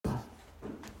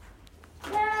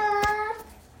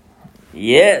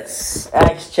Yes.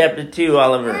 Acts chapter 2,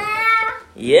 Oliver.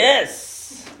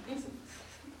 Yes.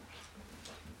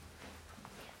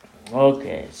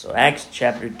 Okay, so Acts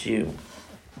chapter 2.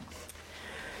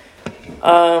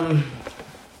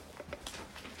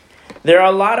 There are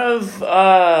a lot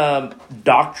of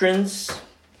doctrines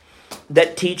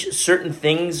that teach certain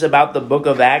things about the book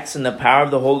of Acts and the power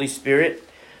of the Holy Spirit.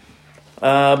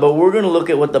 But we're going to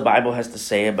look at what the Bible has to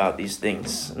say about these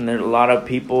things. And there are a lot of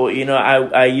people,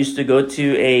 I used to go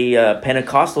to a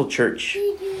Pentecostal church,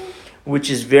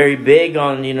 which is very big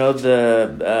on,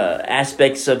 the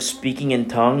aspects of speaking in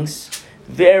tongues.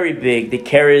 Very big. The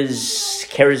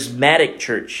charismatic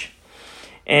church.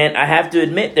 And I have to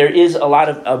admit, there is a lot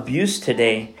of abuse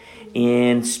today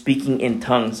in speaking in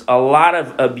tongues. A lot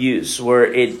of abuse where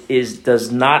it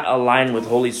does not align with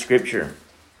Holy Scripture.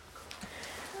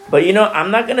 But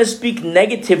I'm not going to speak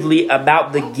negatively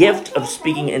about the gift of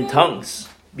speaking in tongues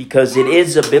because it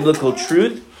is a biblical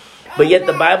truth. But yet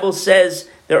the Bible says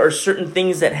there are certain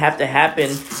things that have to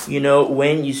happen,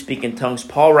 when you speak in tongues.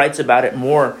 Paul writes about it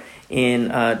more in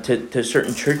to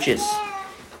certain churches.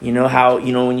 How,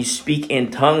 when you speak in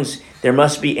tongues, there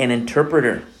must be an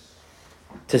interpreter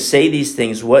to say these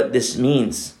things, what this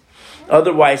means.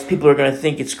 Otherwise, people are going to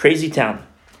think it's crazy town.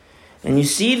 And you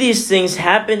see these things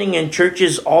happening in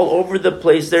churches all over the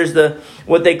place. There's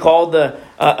what they call the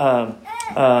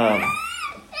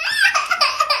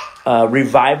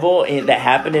revival that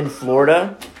happened in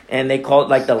Florida. And they call it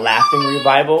like the laughing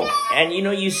revival. And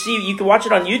you can watch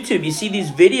it on YouTube. You see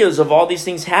these videos of all these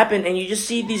things happen. And you just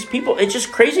see these people. It's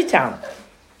just crazy town.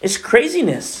 It's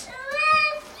craziness.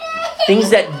 Things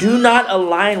that do not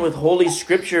align with Holy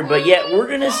Scripture. But yet we're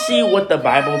going to see what the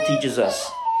Bible teaches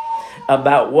us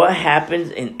about what happens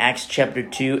in Acts chapter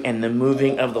 2 and the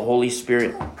moving of the Holy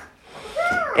Spirit.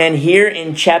 And here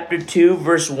in chapter 2,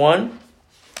 verse 1,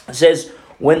 it says,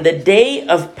 when the day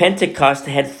of Pentecost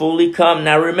had fully come.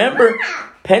 Now remember,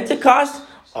 Pentecost,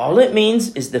 all it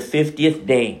means is the 50th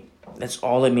day. That's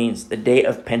all it means, the day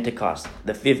of Pentecost,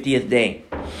 the 50th day.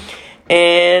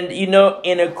 And,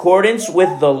 in accordance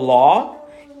with the law,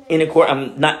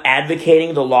 I'm not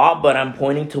advocating the law, but I'm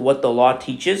pointing to what the law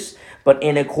teaches. But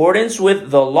in accordance with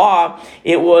the law,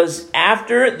 it was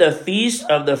after the feast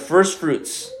of the first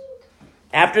fruits.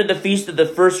 After the feast of the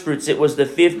first fruits, it was the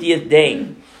 50th day.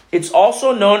 It's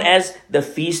also known as the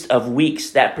Feast of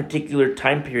Weeks, that particular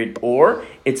time period. Or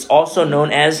it's also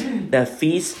known as the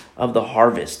Feast of the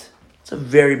Harvest. It's a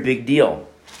very big deal.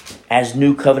 As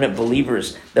New Covenant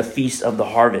believers, the Feast of the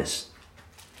Harvest.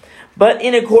 But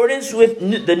in accordance with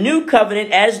the New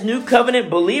Covenant, as New Covenant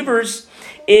believers,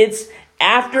 it's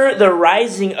after the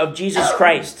rising of Jesus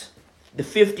Christ. The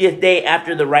 50th day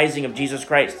after the rising of Jesus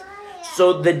Christ.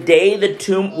 So the day the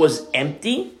tomb was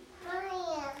empty,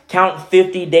 count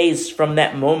 50 days from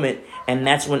that moment, and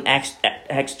that's when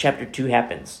Acts chapter 2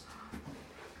 happens.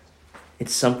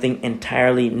 It's something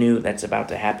entirely new that's about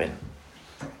to happen.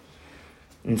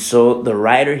 And so the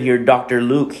writer here, Dr.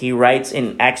 Luke, he writes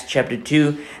in Acts chapter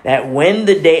 2 that when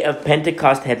the day of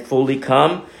Pentecost had fully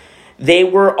come, they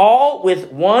were all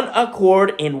with one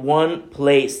accord in one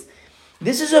place.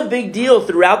 This is a big deal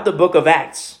throughout the book of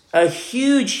Acts. A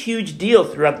huge, huge deal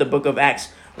throughout the book of Acts.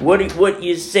 What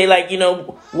you say,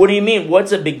 what do you mean?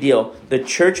 What's a big deal? The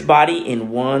church body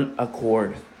in one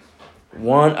accord.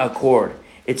 One accord.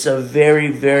 It's a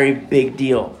very, very big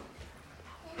deal.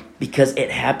 Because it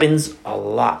happens a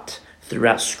lot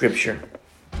throughout Scripture.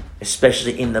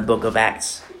 Especially in the book of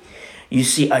Acts. You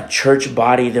see a church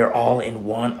body, they're all in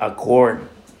one accord.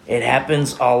 It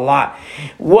happens a lot.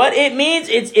 What it means,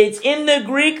 it's in the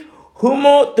Greek,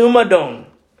 homothumadon.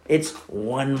 It's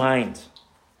one mind.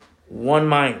 One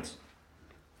mind.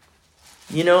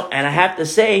 And I have to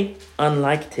say,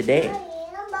 unlike today.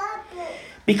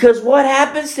 Because what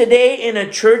happens today in a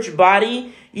church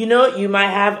body, you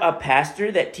might have a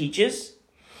pastor that teaches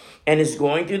and is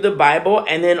going through the Bible,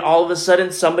 and then all of a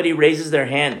sudden somebody raises their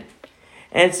hand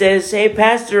and says, hey,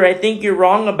 pastor, I think you're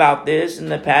wrong about this. And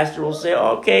the pastor will say,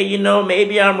 okay,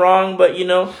 maybe I'm wrong, but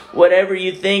whatever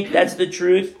you think, that's the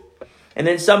truth. And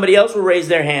then somebody else will raise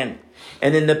their hand.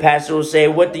 And then the pastor will say,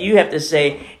 what do you have to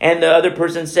say? And the other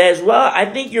person says, well, I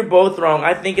think you're both wrong.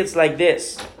 I think it's like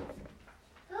this.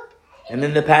 And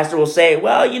then the pastor will say,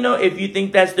 well, if you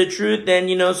think that's the truth, then,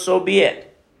 so be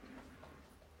it.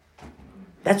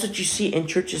 That's what you see in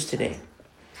churches today.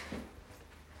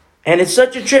 And it's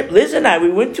such a trip. Liz and I,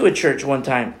 we went to a church one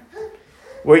time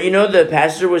where, the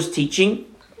pastor was teaching,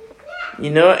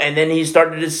 and then he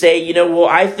started to say, well,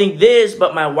 I think this,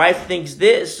 but my wife thinks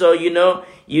this. So,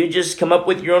 you just come up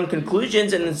with your own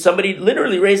conclusions, and then somebody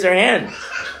literally raised their hand.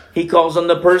 He calls on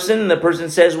the person, and the person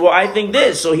says, well, I think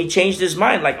this. So he changed his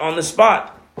mind, like on the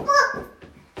spot.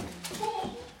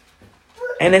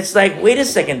 And it's like, wait a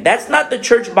second, that's not the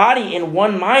church body in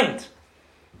one mind.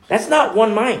 That's not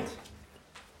one mind.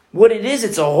 What it is,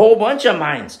 it's a whole bunch of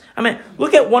minds. I mean,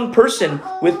 look at one person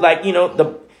with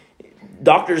the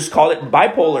doctors call it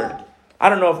bipolar. I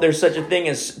don't know if there's such a thing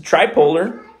as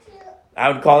tripolar. I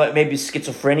would call it maybe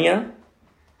schizophrenia.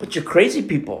 But you're crazy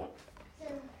people.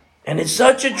 And it's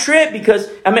such a trip because,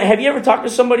 have you ever talked to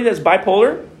somebody that's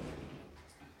bipolar?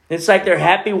 It's like they're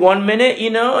happy 1 minute,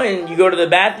 and you go to the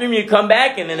bathroom, you come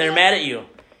back, and then they're mad at you.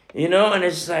 And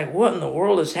it's like, what in the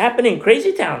world is happening?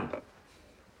 Crazy town.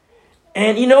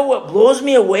 And what blows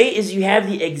me away is you have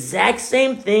the exact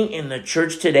same thing in the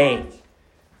church today.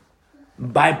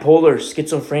 Bipolar,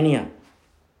 schizophrenia.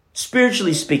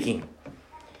 Spiritually speaking.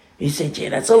 You say, Jay,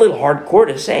 that's a little hardcore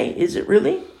to say. Is it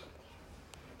really?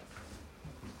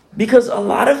 Because a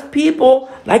lot of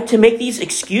people like to make these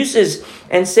excuses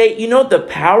and say, the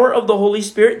power of the Holy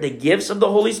Spirit, the gifts of the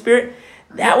Holy Spirit,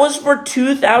 that was for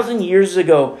 2,000 years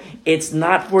ago. It's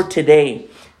not for today.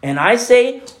 And I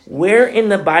say, where in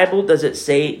the Bible does it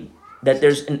say that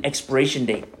there's an expiration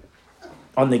date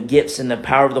on the gifts and the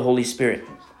power of the Holy Spirit?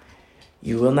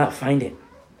 You will not find it.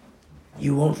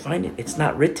 You won't find it. It's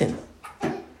not written.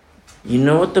 You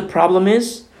know what the problem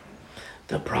is?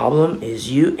 The problem is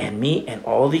you and me and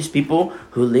all these people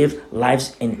who live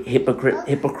lives in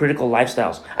hypocritical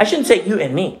lifestyles. I shouldn't say you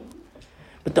and me.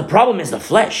 But the problem is the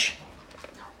flesh.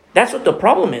 That's what the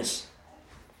problem is.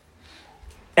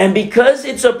 And because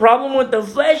it's a problem with the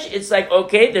flesh, it's like,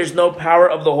 okay, there's no power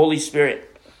of the Holy Spirit.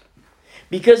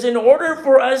 Because in order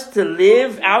for us to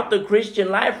live out the Christian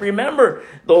life, remember,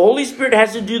 the Holy Spirit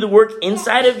has to do the work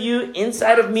inside of you,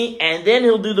 inside of me, and then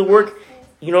he'll do the work,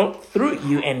 through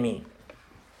you and me.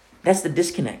 That's the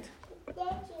disconnect.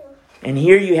 And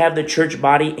here you have the church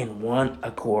body in one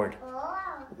accord,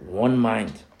 one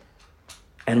mind.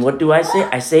 And what do I say?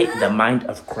 I say the mind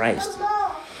of Christ.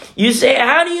 You say,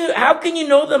 how can you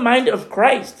know the mind of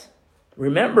Christ?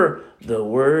 Remember, the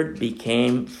Word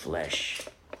became flesh.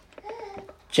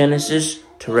 Genesis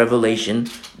to Revelation,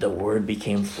 the Word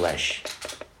became flesh.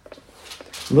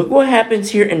 Look what happens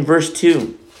here in verse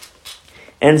 2.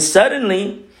 And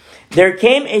suddenly there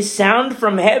came a sound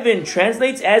from heaven,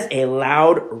 translates as a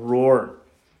loud roar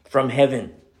from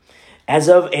heaven, as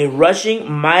of a rushing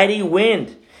mighty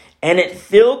wind, and it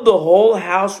filled the whole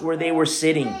house where they were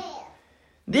sitting.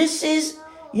 This is,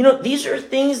 these are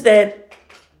things that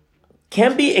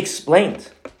can be explained.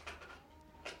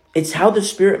 It's how the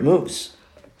Spirit moves.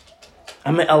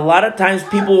 A lot of times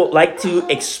people like to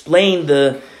explain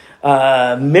the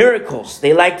miracles.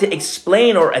 They like to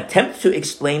explain or attempt to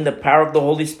explain the power of the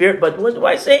Holy Spirit. But what do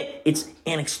I say? It's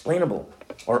inexplainable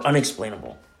or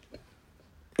unexplainable.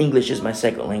 English is my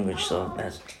second language, so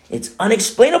it's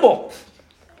unexplainable.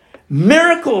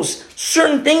 Miracles,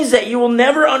 certain things that you will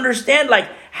never understand. Like,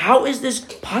 how is this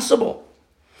possible?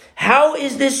 How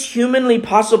is this humanly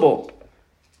possible?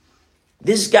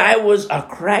 This guy was a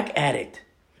crack addict.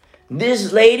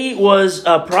 This lady was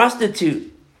a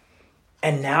prostitute.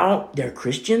 And now they're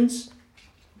Christians?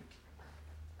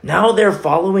 Now they're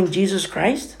following Jesus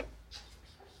Christ?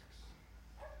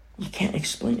 You can't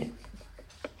explain it.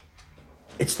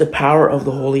 It's the power of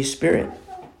the Holy Spirit.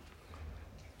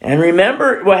 And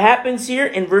remember what happens here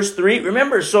in verse 3.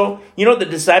 Remember, so, the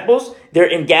disciples,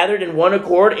 they're gathered in one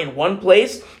accord in one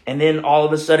place. And then all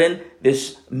of a sudden,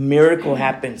 this miracle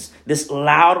happens. This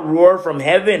loud roar from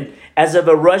heaven as of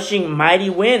a rushing mighty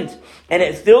wind. And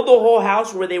it filled the whole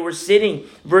house where they were sitting.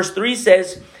 Verse 3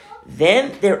 says,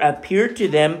 then there appeared to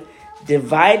them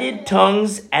divided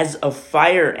tongues as of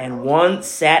fire, and one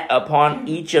sat upon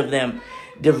each of them.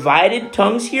 Divided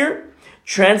tongues here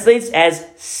translates as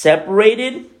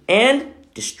separated and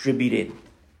distributed.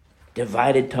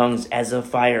 Divided tongues as of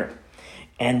fire.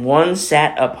 And one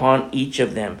sat upon each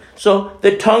of them. So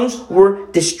the tongues were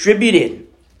distributed.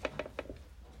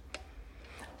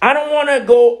 I don't want to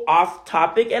go off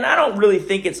topic, and I don't really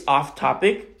think it's off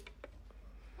topic.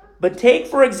 But take,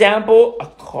 for example, a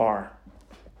car.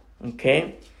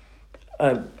 Okay?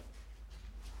 A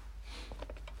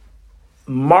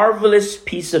marvelous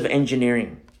piece of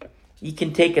engineering. You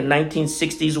can take a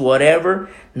 1960s whatever,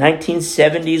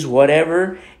 1970s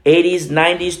whatever, 80s,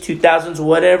 90s, 2000s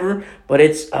whatever, but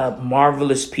it's a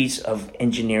marvelous piece of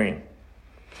engineering.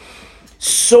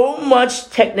 So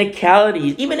much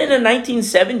technicality, even in a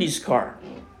 1970s car,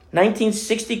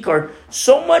 1960 car,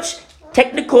 so much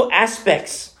technical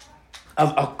aspects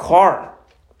of a car.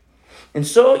 And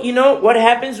so, what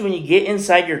happens when you get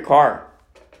inside your car?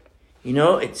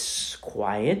 It's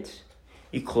quiet.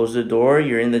 You close the door,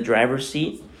 you're in the driver's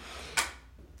seat,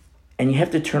 and you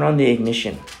have to turn on the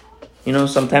ignition. You know,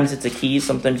 sometimes it's a key,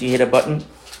 sometimes you hit a button,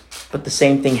 but the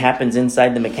same thing happens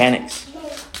inside the mechanics.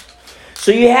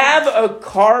 So you have a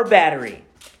car battery.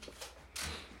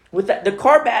 With that, the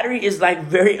car battery is like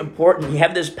very important. You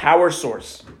have this power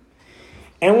source.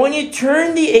 And when you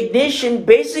turn the ignition,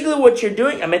 basically what you're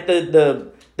doing,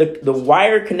 the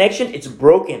wire connection, it's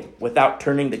broken without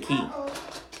turning the key.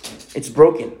 It's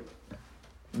broken.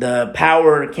 The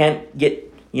power can't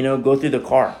go through the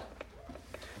car.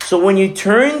 So when you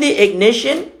turn the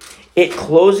ignition, it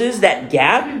closes that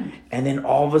gap, and then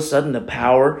all of a sudden the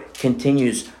power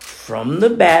continues from the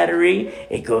battery.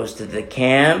 It goes to the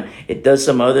cam. It does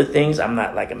some other things. I'm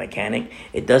not like a mechanic.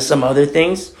 It does some other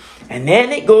things. And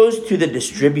then it goes to the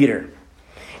distributor.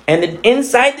 And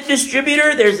inside the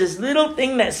distributor, there's this little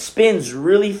thing that spins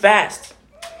really fast.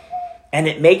 And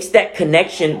it makes that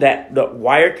connection, the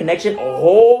wire connection, a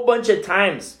whole bunch of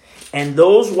times. And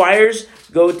those wires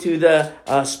go to the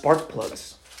spark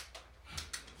plugs.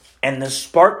 And the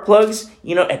spark plugs,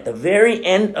 at the very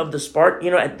end of the spark,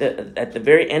 at the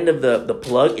very end of the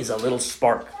plug is a little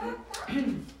spark.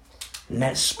 And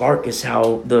that spark is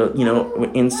how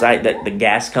inside that the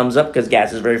gas comes up, because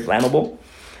gas is very flammable.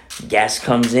 Gas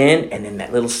comes in, and then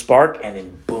that little spark, and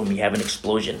then boom, you have an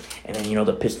explosion. And then,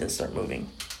 the pistons start moving.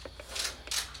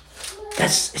 It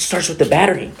starts with the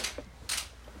battery.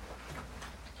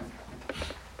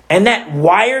 And that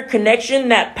wire connection,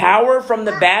 that power from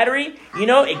the battery,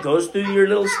 it goes through your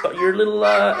little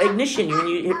ignition when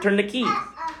you turn the key.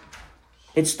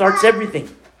 It starts everything.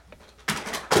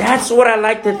 That's what I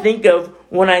like to think of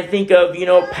when I think of,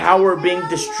 power being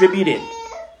distributed.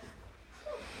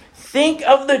 Think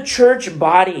of the church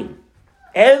body.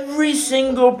 Every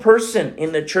single person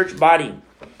in the church body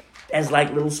as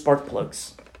like little spark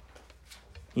plugs.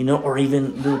 Or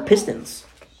even little pistons.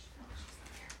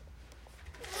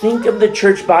 Think of the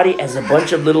church body as a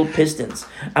bunch of little pistons.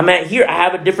 Here I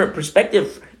have a different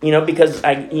perspective, because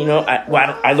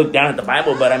I look down at the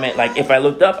Bible, but if I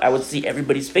looked up, I would see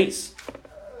everybody's face.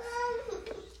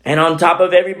 And on top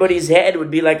of everybody's head would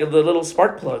be like the little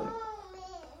spark plug.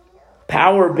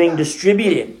 Power being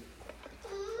distributed.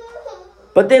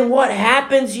 But then what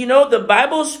happens, the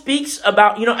Bible speaks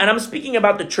about, and I'm speaking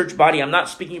about the church body. I'm not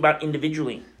speaking about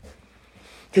individually.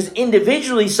 Because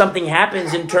individually something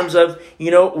happens in terms of,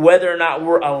 whether or not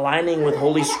we're aligning with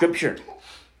Holy Scripture.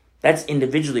 That's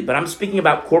individually. But I'm speaking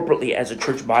about corporately as a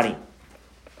church body.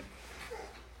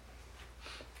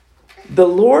 The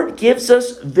Lord gives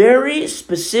us very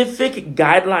specific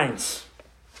guidelines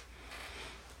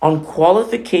on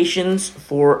qualifications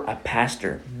for a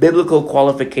pastor. Biblical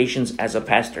qualifications as a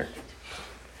pastor.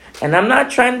 And I'm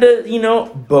not trying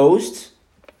to, boast.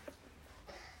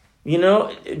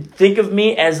 Think of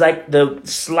me as like the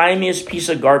slimiest piece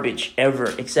of garbage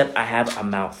ever, except I have a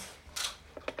mouth.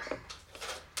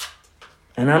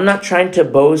 And I'm not trying to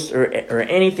boast or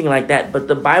anything like that, but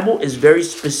the Bible is very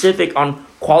specific on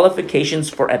qualifications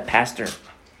for a pastor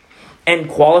and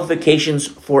qualifications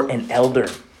for an elder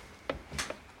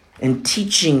and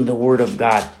teaching the Word of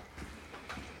God.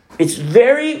 It's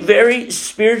very, very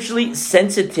spiritually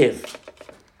sensitive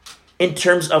in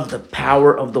terms of the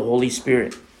power of the Holy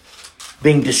Spirit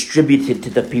being distributed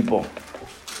to the people.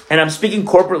 And I'm speaking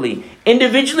corporately.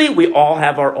 Individually, we all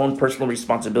have our own personal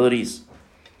responsibilities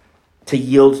to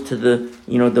yield to the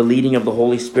leading of the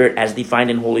Holy Spirit as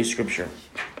defined in Holy Scripture.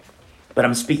 But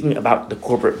I'm speaking about the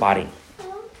corporate body.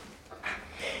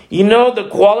 The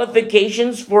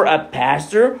qualifications for a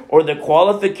pastor or the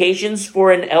qualifications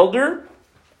for an elder,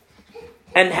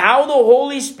 and how the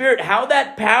Holy Spirit, how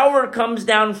that power comes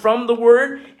down from the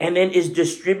Word and then is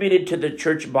distributed to the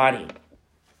church body.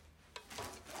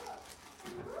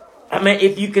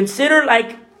 If you consider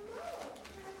like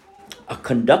a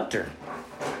conductor,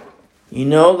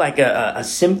 like a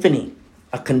symphony,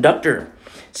 a conductor.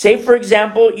 Say, for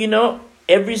example,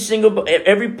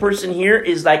 every person here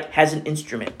has an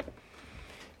instrument.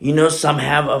 Some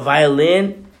have a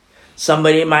violin.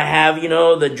 Somebody might have,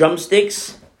 the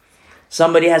drumsticks.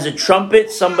 Somebody has a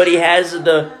trumpet. Somebody has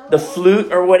the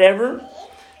flute or whatever.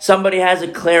 Somebody has a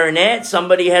clarinet.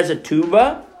 Somebody has a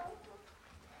tuba.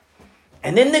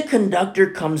 And then the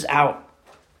conductor comes out.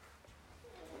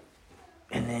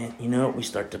 And then, we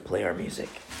start to play our music.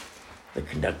 The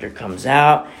conductor comes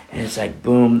out, and it's like,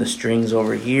 boom, the strings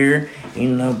over here.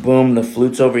 Boom, the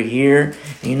flute's over here.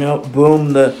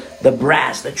 Boom, the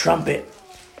brass, the trumpet.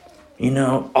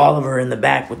 Oliver in the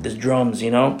back with his drums,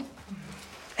 And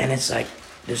it's like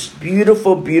this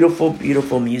beautiful, beautiful,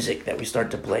 beautiful music that we start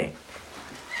to play.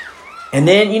 And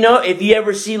then, if you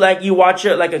ever see, like, you watch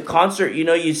like a concert,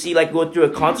 you see, like, go through a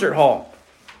concert hall.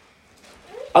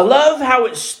 I love how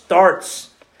it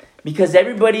starts because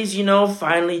everybody's,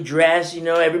 finally dressed,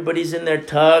 everybody's in their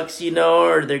tux,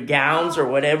 or their gowns or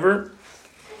whatever.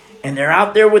 And they're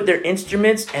out there with their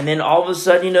instruments. And then all of a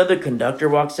sudden, the conductor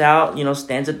walks out,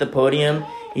 stands at the podium,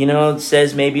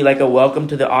 says maybe like a welcome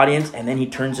to the audience. And then he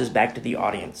turns his back to the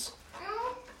audience.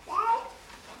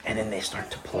 And then they start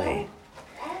to play.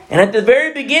 And at the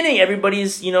very beginning,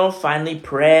 everybody's, finally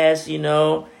pressed,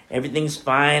 everything's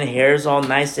fine. Hair's all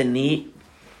nice and neat.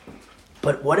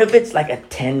 But what if it's like a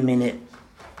 10-minute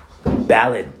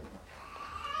ballad?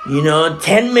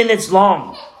 10 minutes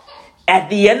long. At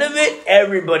the end of it,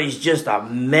 everybody's just a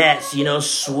mess,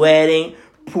 sweating,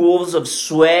 pools of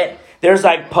sweat. There's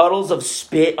like puddles of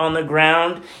spit on the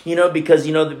ground, because,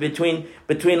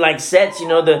 between like sets,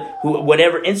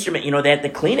 whatever instrument, they have to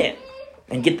clean it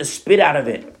and get the spit out of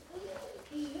it.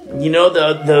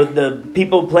 The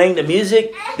people playing the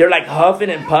music, they're like huffing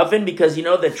and puffing because,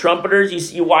 the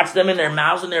trumpeters, you watch them in their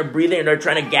mouths and they're breathing and they're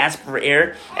trying to gasp for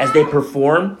air as they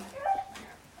perform.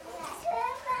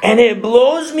 And it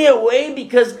blows me away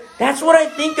because that's what I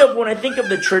think of when I think of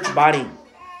the church body.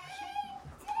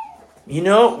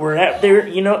 We're out there,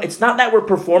 it's not that we're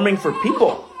performing for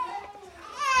people.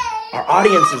 Our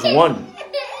audience is one.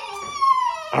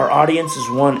 Our audience is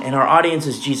one, and our audience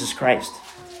is Jesus Christ.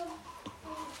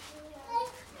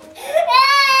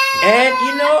 And,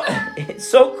 it's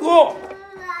so cool.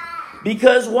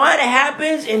 Because what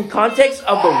happens in context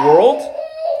of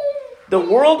the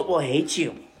world will hate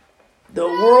you. The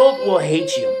world will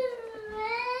hate you.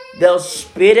 They'll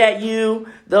spit at you.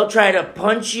 They'll try to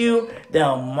punch you.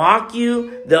 They'll mock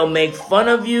you. They'll make fun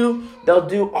of you. They'll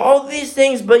do all these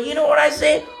things. But you know what I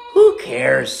say? Who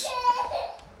cares?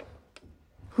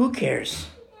 Who cares?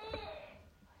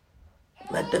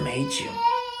 Let them hate you.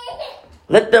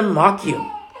 Let them mock you.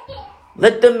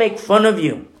 Let them make fun of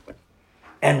you.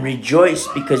 And rejoice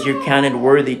because you're counted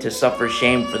worthy to suffer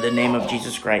shame for the name of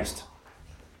Jesus Christ.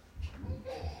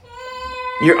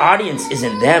 Your audience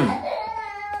isn't them.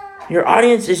 Your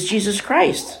audience is Jesus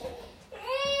Christ.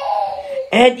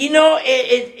 And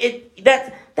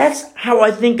that's how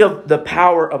I think of the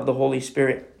power of the Holy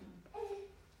Spirit.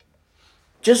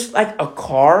 Just like a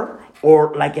car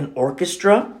or like an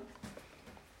orchestra.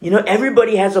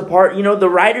 Everybody has a part. The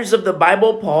writers of the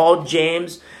Bible, Paul,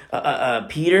 James,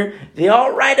 Peter, they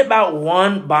all write about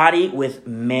one body with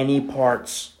many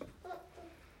parts.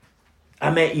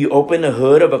 You open the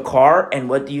hood of a car, and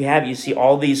what do you have? You see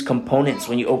all these components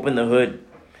when you open the hood.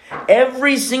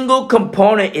 Every single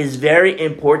component is very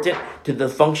important to the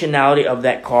functionality of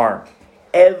that car.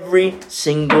 Every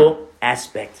single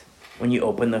aspect when you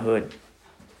open the hood.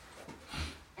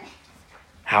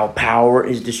 How power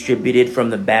is distributed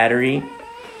from the battery.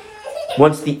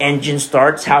 Once the engine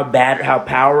starts, how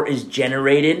power is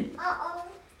generated.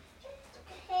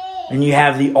 And you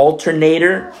have the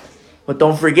alternator. But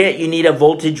don't forget, you need a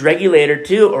voltage regulator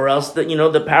too, or else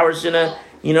the power's gonna,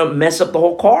 mess up the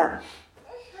whole car.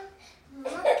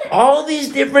 All these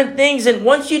different things, and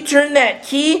once you turn that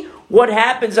key, what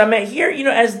happens? Here,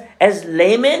 as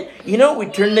laymen, we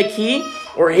turn the key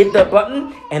or hit the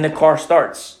button, and the car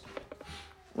starts.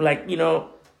 Like, no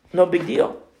big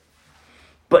deal.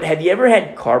 But have you ever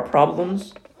had car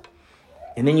problems?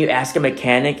 And then you ask a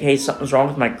mechanic, hey, something's wrong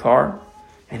with my car,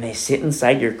 and they sit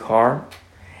inside your car.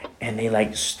 And they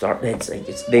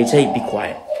they say, be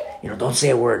quiet. Don't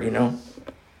say a word,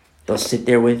 They'll sit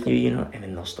there with you, and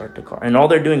then they'll start the car. And all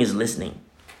they're doing is listening.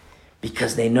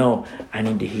 Because they know, I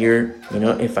need to hear,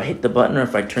 if I hit the button or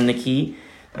if I turn the key,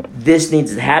 this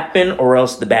needs to happen or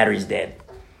else the battery's dead.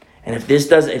 And if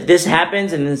this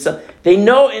happens, and then they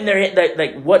know in their head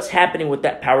like what's happening with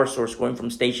that power source going from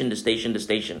station to station to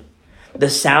station. The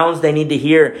sounds they need to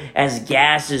hear as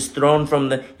gas is thrown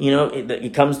from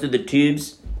it comes through the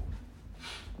tubes.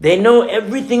 They know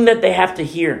everything that they have to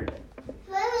hear.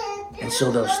 And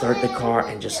so they'll start the car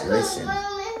and just listen.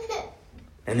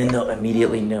 And then they'll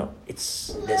immediately know it's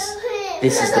this.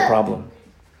 This is the problem.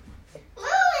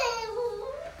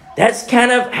 That's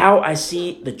kind of how I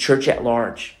see the church at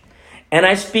large. And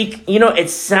I speak, it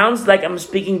sounds like I'm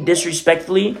speaking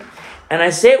disrespectfully. And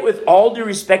I say it with all due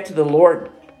respect to the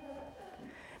Lord.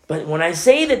 But when I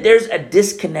say that there's a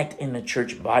disconnect in the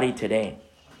church body today,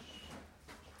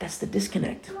 that's the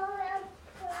disconnect.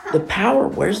 The power.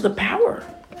 Where's the power?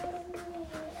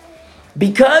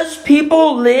 Because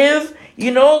people live,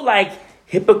 like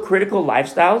hypocritical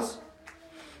lifestyles.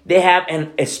 They have,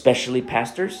 and especially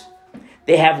pastors,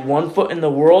 they have one foot in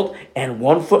the world and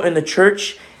one foot in the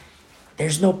church.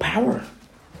 There's no power.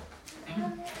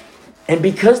 And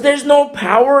because there's no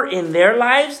power in their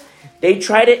lives, they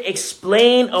try to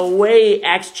explain away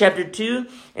Acts chapter 2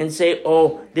 and say,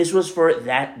 oh, this was for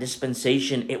that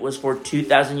dispensation. It was for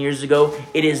 2,000 years ago.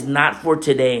 It is not for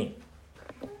today.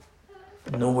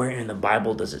 Nowhere in the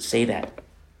Bible does it say that.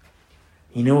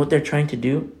 You know what they're trying to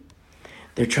do?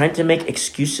 They're trying to make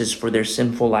excuses for their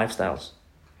sinful lifestyles.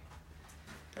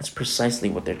 That's precisely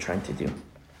what they're trying to do.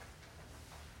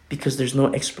 Because there's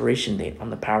no expiration date on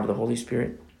the power of the Holy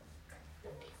Spirit.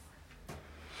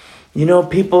 You know,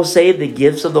 people say the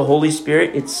gifts of the Holy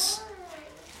Spirit,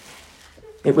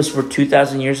 it was for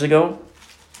 2,000 years ago.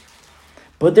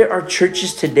 But there are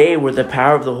churches today where the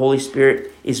power of the Holy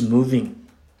Spirit is moving.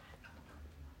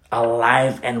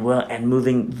 Alive and well and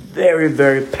moving very,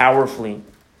 very powerfully.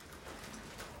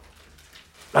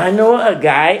 I know a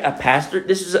guy, a pastor.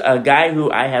 This is a guy who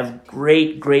I have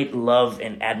great, great love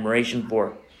and admiration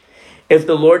for. If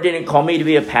the Lord didn't call me to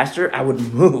be a pastor, I would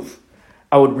move.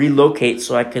 I would relocate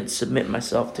so I could submit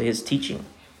myself to his teaching.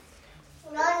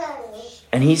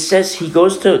 And he says he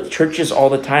goes to churches all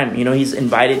the time. You know, he's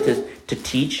invited to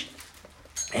teach.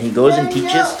 And he goes and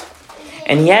teaches.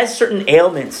 And he has certain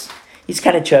ailments. He's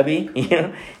kind of chubby, you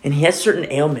know, and he has certain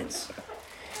ailments.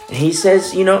 And he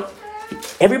says, you know,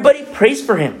 everybody prays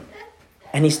for him.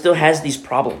 And he still has these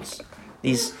problems,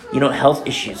 these, you know, health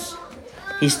issues.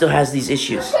 He still has these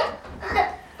issues.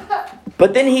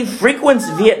 But then he frequents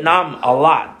Vietnam a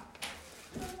lot.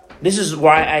 This is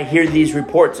why I hear these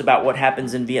reports about what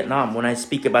happens in Vietnam when I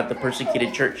speak about the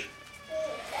persecuted church.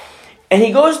 And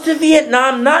he goes to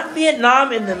Vietnam, not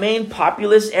Vietnam in the main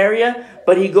populous area,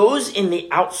 but he goes in the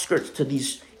outskirts to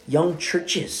these young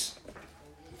churches.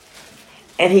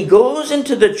 And he goes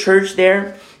into the church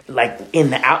there, like in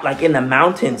the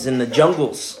mountains, in the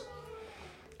jungles.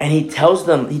 And he tells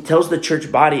the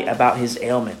church body about his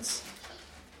ailments.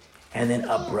 And then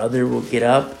a brother will get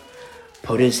up,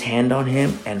 put his hand on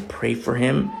him and pray for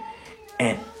him.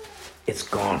 And it's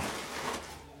gone.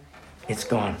 It's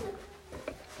gone.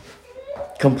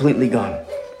 Completely gone.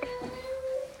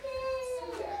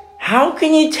 How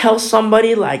can you tell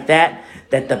somebody like that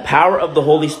the power of the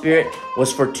Holy Spirit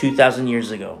was for 2,000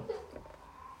 years ago?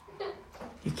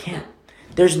 You can't.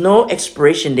 There's no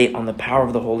expiration date on the power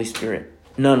of the Holy Spirit.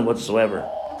 None whatsoever.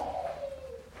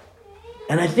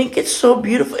 And I think it's so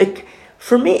beautiful.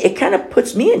 For me, it kind of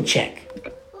puts me in check.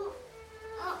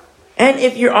 And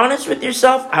if you're honest with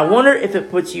yourself, I wonder if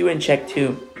it puts you in check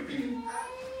too.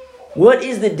 What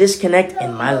is the disconnect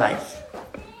in my life?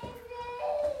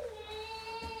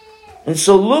 And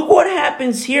so look what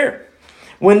happens here.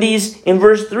 When in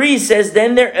verse 3 says,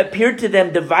 then there appeared to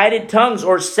them divided tongues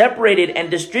or separated and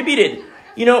distributed.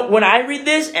 You know, when I read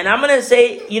this, and I'm going to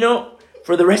say, you know,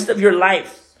 for the rest of your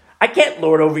life, I can't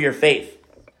lord over your faith.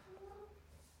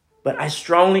 But I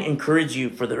strongly encourage you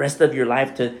for the rest of your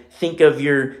life to think of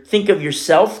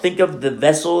yourself, think of the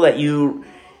vessel that you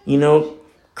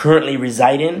currently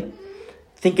reside in.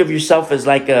 Think of yourself as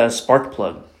like a spark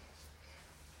plug.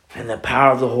 And the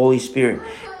power of the Holy Spirit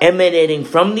emanating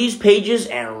from these pages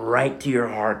and right to your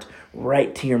heart,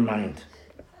 right to your mind.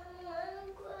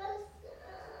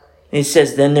 It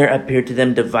says, then there appeared to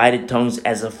them divided tongues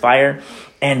as of fire,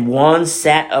 and one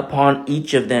sat upon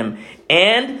each of them.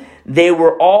 And they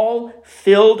were all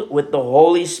filled with the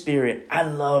Holy Spirit. I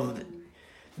love it.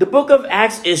 The book of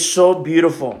Acts is so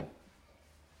beautiful.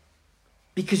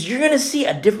 Because you're going to see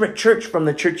a different church from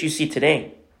the church you see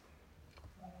today.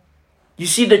 You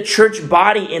see the church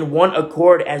body in one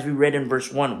accord, as we read in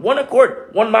verse 1. One accord,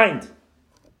 one mind.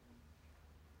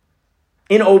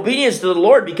 In obedience to the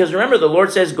Lord. Because remember, the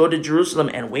Lord says, go to Jerusalem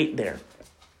and wait there.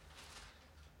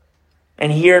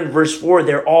 And here in verse 4,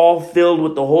 they're all filled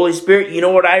with the Holy Spirit. You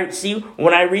know what I see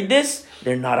when I read this?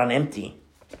 They're not on empty.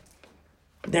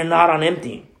 They're not on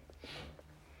empty.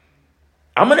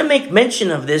 I'm going to make mention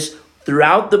of this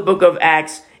throughout the book of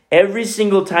Acts. Every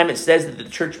single time it says that the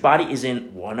church body is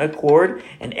in one accord,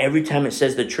 and every time it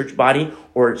says the church body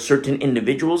or certain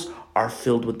individuals are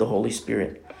filled with the Holy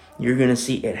Spirit. You're going to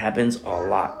see it happens a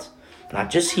lot. Not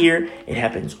just here, it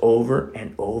happens over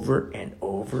and over and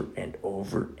over and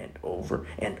over and over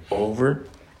and over.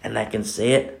 And I can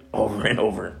say it over and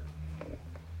over.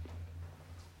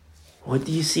 What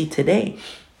do you see today?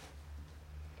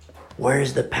 Where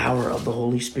is the power of the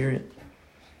Holy Spirit?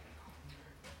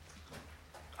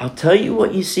 I'll tell you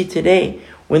what you see today.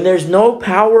 When there's no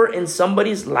power in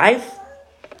somebody's life,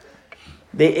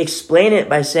 they explain it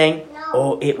by saying,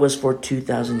 oh, it was for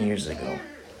 2,000 years ago.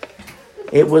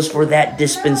 It was for that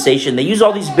dispensation. They use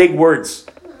all these big words.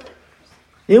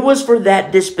 It was for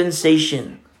that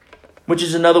dispensation, which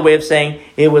is another way of saying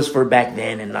it was for back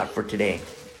then and not for today.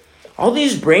 All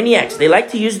these brainiacs, they like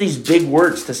to use these big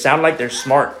words to sound like they're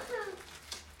smart.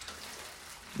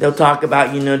 They'll talk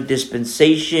about,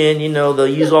 dispensation, they'll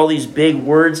use all these big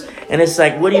words. And it's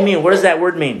like, what do you mean? What does that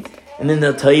word mean? And then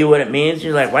they'll tell you what it means.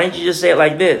 You're like, why didn't you just say it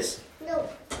like this? No.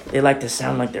 They like to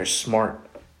sound like they're smart.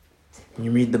 And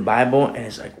you read the Bible and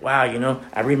it's like, wow,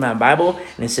 I read my Bible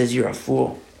and it says you're a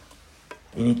fool.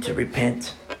 You need to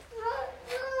repent.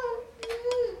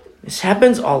 This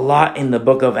happens a lot in the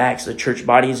book of Acts. The church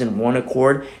body is in one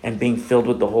accord and being filled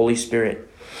with the Holy Spirit.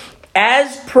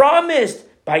 As promised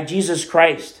by Jesus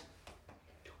Christ.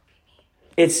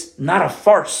 It's not a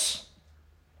farce.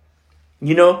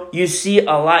 You see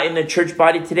a lot in the church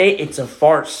body today. It's a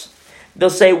farce.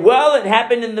 They'll say, well, it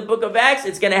happened in the book of Acts.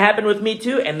 It's going to happen with me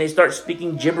too. And they start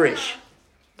speaking gibberish.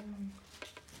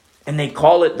 And they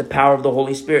call it the power of the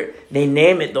Holy Spirit. They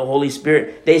name it the Holy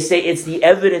Spirit. They say it's the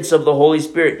evidence of the Holy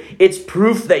Spirit. It's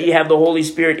proof that you have the Holy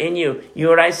Spirit in you. You know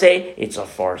what I say? It's a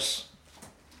farce.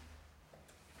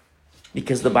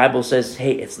 Because the Bible says,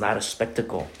 hey, it's not a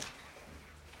spectacle.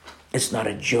 It's not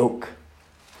a joke.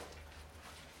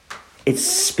 It's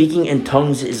speaking in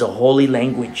tongues is a holy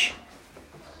language.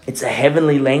 It's a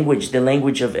heavenly language, the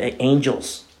language of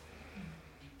angels.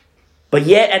 But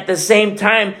yet at the same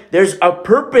time, there's a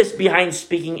purpose behind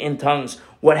speaking in tongues.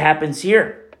 What happens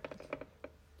here?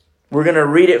 We're going to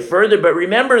read it further. But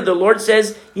remember, the Lord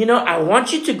says, I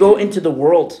want you to go into the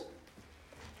world.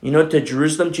 To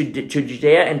Jerusalem, to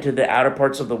Judea, and to the outer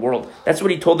parts of the world. That's what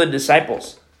he told the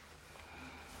disciples.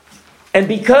 And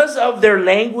because of their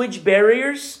language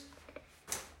barriers,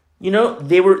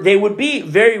 they would be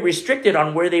very restricted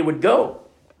on where they would go.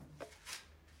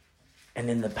 And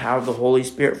then the power of the Holy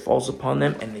Spirit falls upon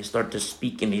them and they start to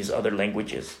speak in these other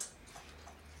languages.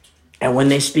 And when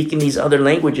they speak in these other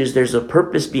languages, there's a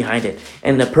purpose behind it.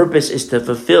 And the purpose is to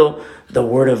fulfill the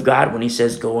word of God when he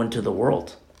says, go into the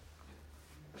world.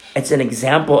 It's an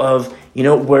example of,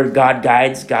 where God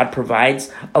guides, God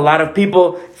provides. A lot of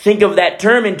people think of that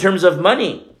term in terms of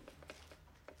money.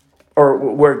 Or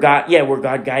where God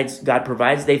guides, God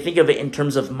provides. They think of it in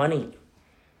terms of money.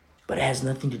 But it has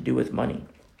nothing to do with money.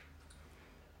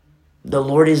 The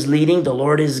Lord is leading. The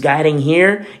Lord is guiding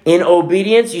here in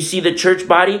obedience. You see the church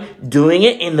body doing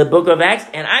it in the book of Acts.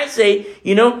 And I say,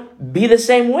 be the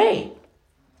same way.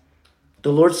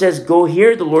 The Lord says, go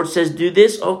here. The Lord says, do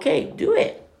this. Okay, do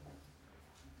it.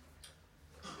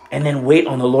 And then wait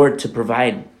on the Lord to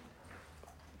provide.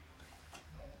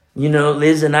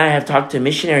 Liz and I have talked to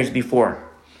missionaries before.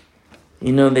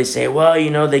 They say, well,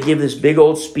 they give this big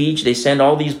old speech. They send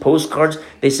all these postcards.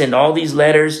 They send all these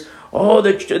letters. Oh,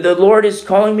 the Lord is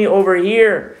calling me over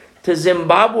here to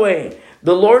Zimbabwe.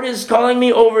 The Lord is calling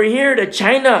me over here to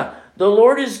China. The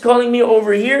Lord is calling me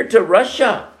over here to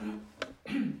Russia.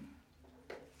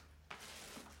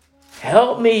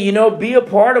 Help me, be a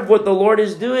part of what the Lord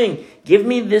is doing. Give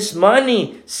me this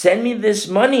money. Send me this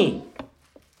money.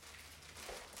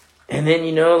 And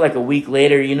then, like a week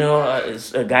later,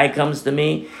 a guy comes to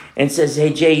me and says,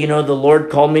 hey, Jay, the Lord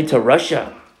called me to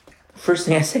Russia. First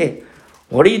thing I say,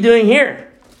 what are you doing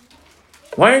here?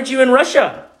 Why aren't you in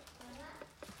Russia?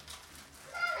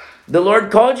 The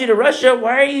Lord called you to Russia.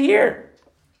 Why are you here?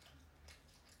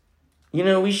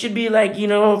 We should be like,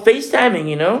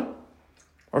 FaceTiming,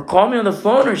 or call me on the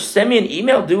phone or send me an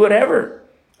email, do whatever.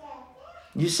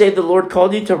 You say the Lord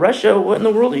called you to Russia. What in the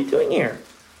world are you doing here?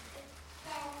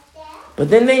 But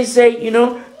then they say,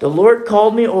 the Lord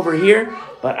called me over here,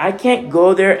 but I can't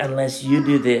go there unless you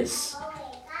do this.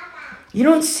 You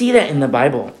don't see that in the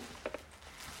Bible.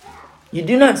 You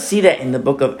do not see that in the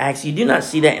book of Acts. You do not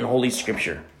see that in Holy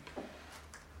Scripture.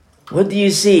 What do you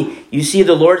see? You see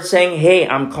the Lord saying, hey,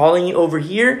 I'm calling you over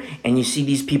here. And you see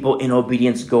these people in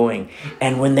obedience going.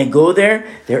 And when they go there,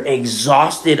 they're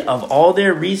exhausted of all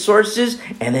their resources.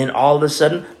 And then all of a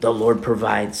sudden, the Lord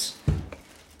provides.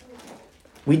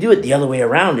 We do it the other way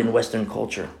around in Western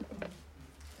culture.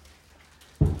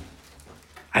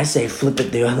 I say flip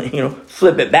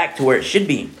it back to where it should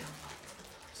be.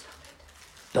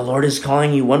 The Lord is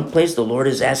calling you one place. The Lord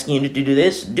is asking you to do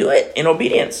this. Do it in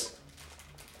obedience.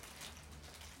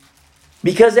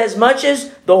 Because as much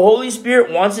as the Holy Spirit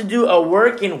wants to do a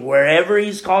work in wherever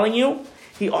he's calling you,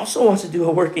 he also wants to do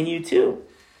a work in you too.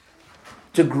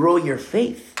 To grow your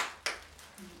faith.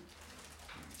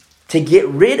 To get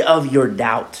rid of your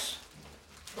doubts.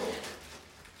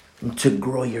 And to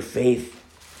grow your faith.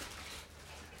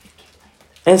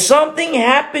 And something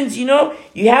happens, you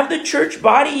have the church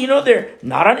body, they're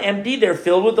not on empty, they're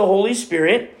filled with the Holy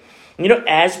Spirit,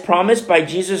 as promised by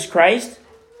Jesus Christ.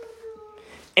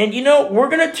 And, we're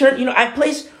going to turn,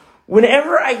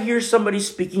 whenever I hear somebody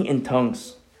speaking in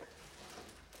tongues,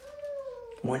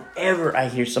 Whenever I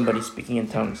hear somebody speaking in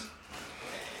tongues,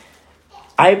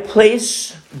 I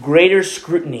place greater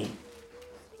scrutiny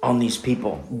on these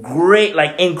people.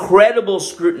 Incredible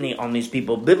scrutiny on these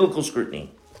people. Biblical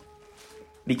scrutiny.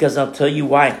 Because I'll tell you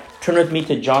why. Turn with me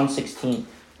to John 16.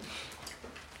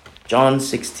 John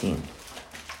 16.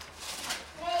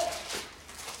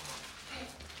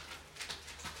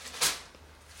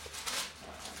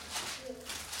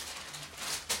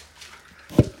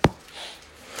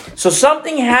 So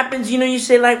something happens, you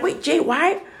say wait, Jay,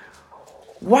 why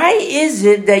is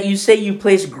it that you say you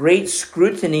place great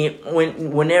scrutiny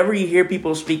whenever you hear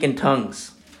people speak in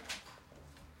tongues?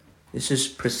 This is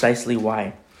precisely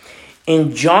why.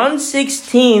 In John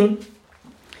 16,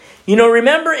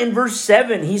 remember in verse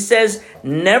 7, he says,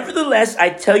 "Nevertheless,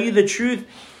 I tell you the truth.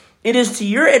 It is to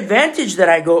your advantage that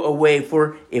I go away,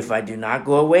 for if I do not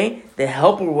go away, the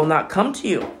Helper will not come to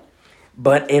you.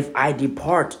 But if I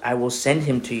depart, I will send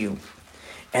him to you."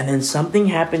 And then something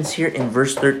happens here in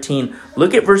verse 13.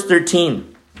 Look at verse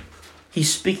 13.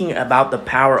 He's speaking about the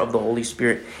power of the Holy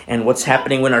Spirit and what's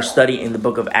happening in our study in the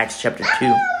book of Acts chapter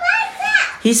 2.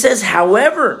 He says,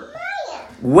 "However,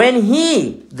 when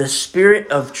he, the Spirit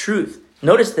of truth,"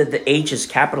 notice that the H is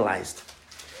capitalized.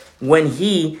 "When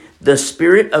he, the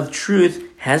Spirit of truth,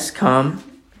 has come,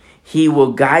 he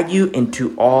will guide you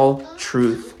into all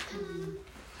truth."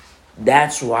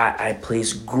 That's why I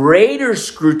place greater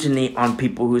scrutiny on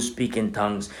people who speak in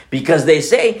tongues. Because they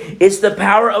say it's the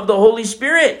power of the Holy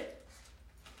Spirit.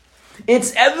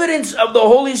 It's evidence of the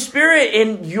Holy Spirit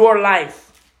in your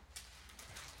life.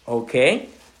 Okay?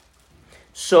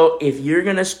 So if you're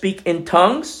going to speak in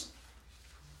tongues,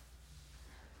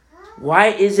 why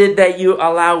is it that you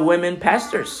allow women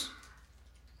pastors?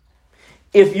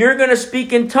 If you're going to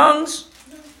speak in tongues,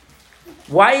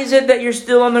 why is it that you're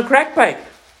still on the crack pipe?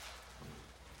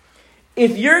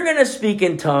 If you're going to speak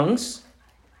in tongues,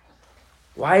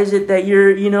 why is it that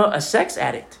you're, a sex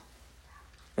addict?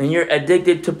 And you're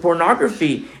addicted to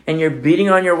pornography and you're beating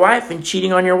on your wife and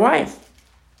cheating on your wife?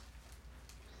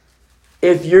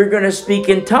 If you're going to speak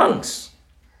in tongues,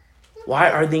 why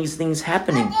are these things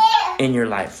happening in your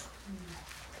life?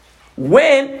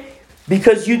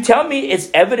 Because you tell me it's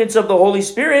evidence of the Holy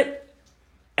Spirit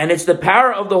and it's the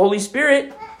power of the Holy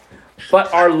Spirit,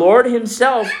 but our Lord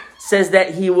himself says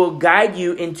that he will guide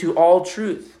you into all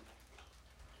truth.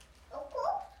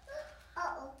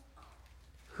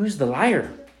 Who's the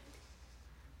liar?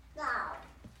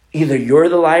 Either you're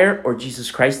the liar or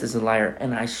Jesus Christ is the liar.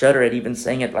 And I shudder at even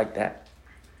saying it like that.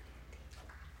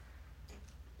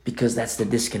 Because that's the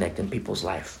disconnect in people's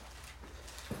life.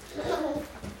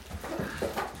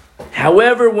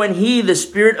 However, when he, the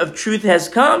Spirit of truth, has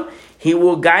come, he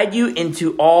will guide you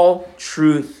into all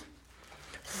truth.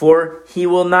 For he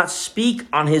will not speak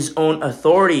on his own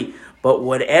authority, but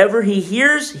whatever he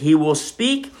hears, he will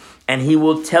speak, and he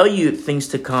will tell you things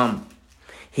to come.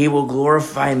 He will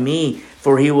glorify me,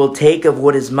 for he will take of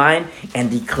what is mine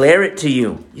and declare it to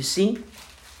you. You see,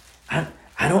 I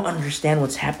don't understand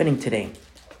what's happening today.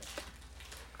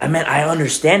 I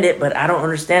understand it, but I don't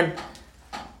understand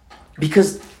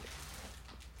because,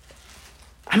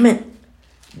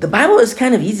 the Bible is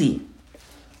kind of easy.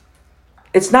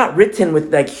 It's not written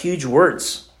with huge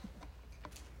words.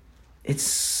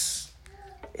 It's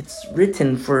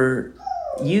written for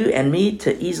you and me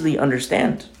to easily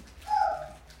understand.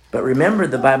 But remember,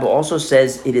 the Bible also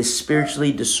says it is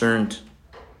spiritually discerned.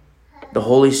 The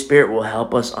Holy Spirit will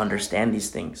help us understand these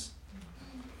things.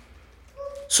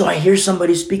 So I hear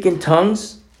somebody speak in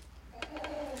tongues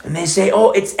and they say,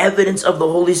 "Oh, it's evidence of the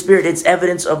Holy Spirit. It's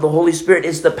evidence of the Holy Spirit.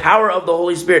 It's the power of the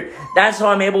Holy Spirit. That's how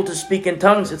I'm able to speak in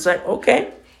tongues." It's like,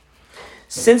 okay.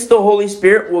 Since the Holy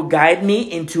Spirit will guide me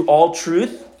into all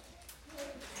truth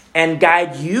and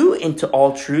guide you into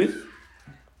all truth,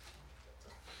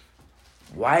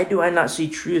 why do I not see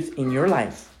truth in your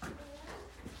life?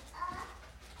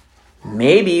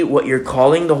 Maybe what you're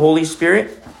calling the Holy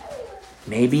Spirit,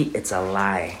 maybe it's a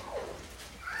lie.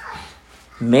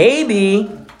 Maybe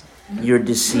you're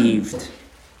deceived.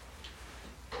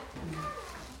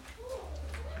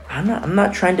 I'm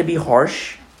not trying to be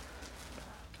harsh.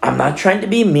 I'm not trying to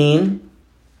be mean.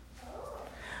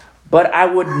 But I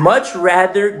would much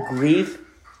rather grieve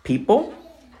people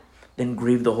than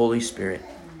grieve the Holy Spirit.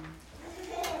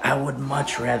 I would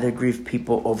much rather grieve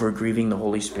people over grieving the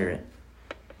Holy Spirit.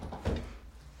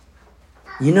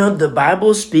 The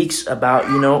Bible speaks about,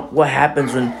 what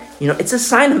happens when, it's a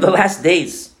sign of the last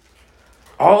days.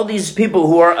 All these people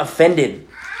who are offended,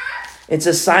 it's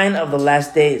a sign of the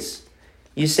last days.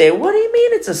 You say, what do you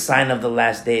mean it's a sign of the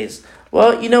last days?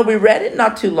 Well, we read it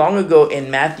not too long ago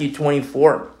in Matthew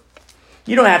 24.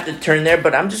 You don't have to turn there,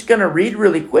 but I'm just going to read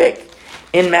really quick.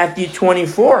 In Matthew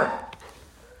 24,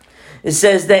 it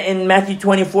says that in Matthew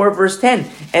 24, verse 10,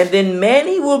 and then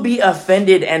many will be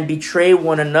offended and betray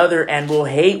one another and will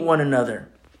hate one another.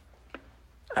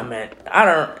 I mean,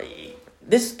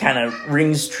 this kind of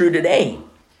rings true today.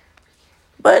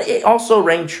 But it also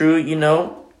rang true,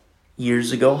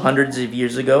 years ago, hundreds of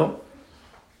years ago.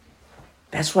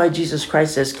 That's why Jesus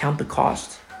Christ says, count the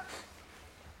cost.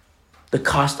 The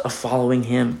cost of following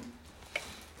him.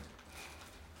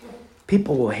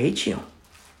 People will hate you.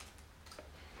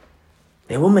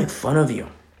 They will make fun of you.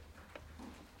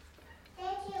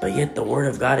 But yet the word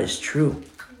of God is true.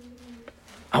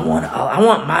 I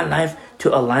want my life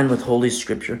to align with Holy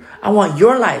Scripture. I want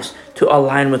your lives to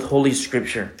align with Holy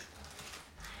Scripture.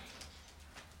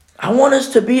 I want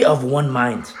us to be of one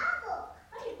mind.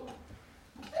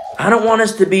 I don't want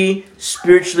us to be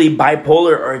spiritually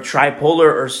bipolar or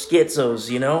tripolar or schizos,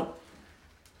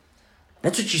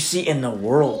 That's what you see in the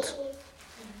world.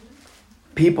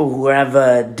 People who have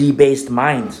a debased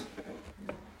mind.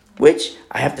 Which,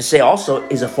 I have to say also,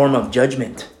 is a form of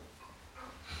judgment.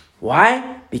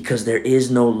 Why? Because there is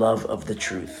no love of the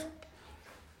truth.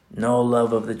 No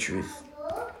love of the truth.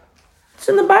 It's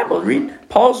in the Bible. Read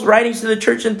Paul's writings to the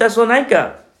church in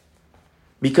Thessalonica.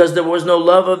 Because there was no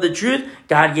love of the truth,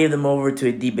 God gave them over to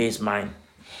a debased mind.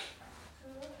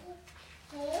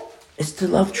 It's to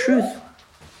love truth.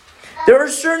 There are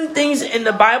certain things in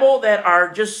the Bible that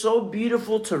are just so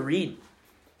beautiful to read.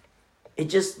 It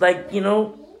just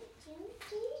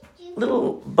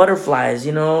little butterflies,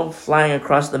 flying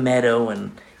across the meadow.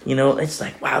 And, it's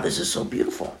like, wow, this is so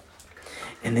beautiful.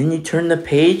 And then you turn the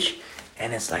page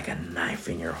and it's like a knife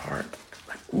in your heart.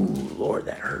 Like, ooh, Lord,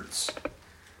 that hurts.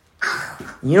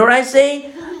 You know what I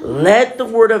say? Let the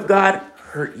word of God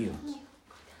hurt you.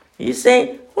 You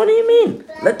say, what do you mean?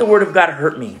 Let the word of God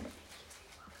hurt me.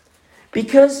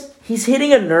 Because he's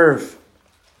hitting a nerve.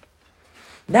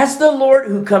 That's the Lord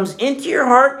who comes into your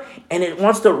heart and it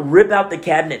wants to rip out the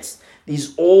cabinets.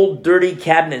 These old dirty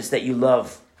cabinets that you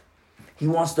love. He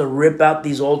wants to rip out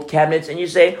these old cabinets and you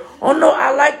say, oh no,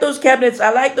 I like those cabinets.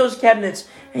 I like those cabinets.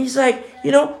 And he's like,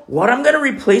 what I'm going to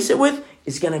replace it with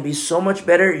is going to be so much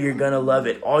better. You're going to love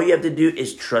it. All you have to do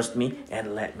is trust me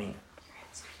and let me.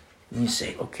 And you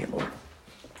say, okay, Lord,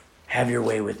 have your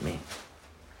way with me.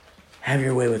 Have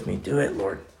your way with me. Do it,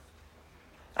 Lord.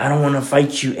 I don't want to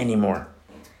fight you anymore.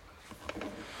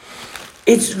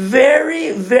 It's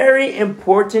very, very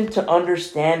important to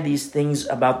understand these things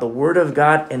about the Word of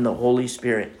God and the Holy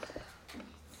Spirit.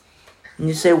 And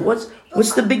you say, what's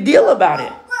the big deal about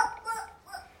it?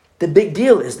 The big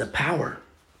deal is the power.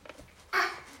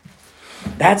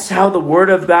 That's how the Word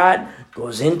of God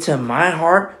goes into my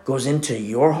heart, goes into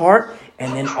your heart,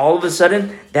 and then all of a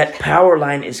sudden, that power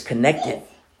line is connected.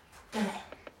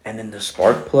 And then the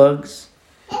spark plugs,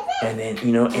 and then,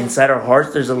 inside our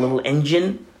hearts, there's a little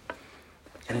engine.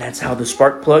 And that's how the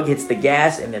spark plug hits the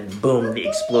gas, and then boom, the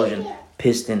explosion.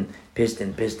 Piston,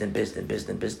 piston, piston, piston,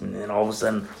 piston, piston. And then all of a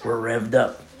sudden, we're revved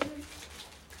up.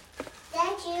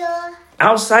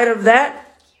 Outside of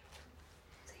that,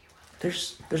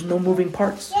 there's no moving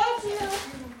parts.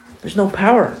 There's no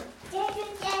power.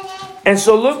 And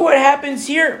so look what happens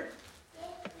here.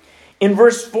 In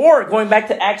verse 4, going back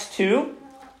to Acts 2.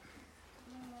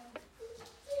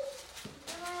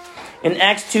 In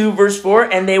Acts 2, verse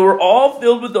 4, and they were all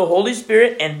filled with the Holy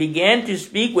Spirit and began to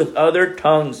speak with other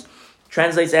tongues.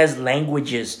 Translates as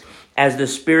languages, as the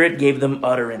Spirit gave them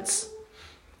utterance.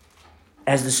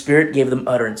 As the Spirit gave them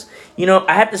utterance.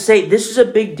 I have to say, this is a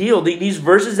big deal. These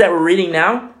verses that we're reading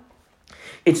now,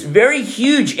 it's very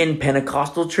huge in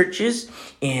Pentecostal churches,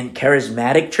 in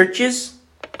charismatic churches.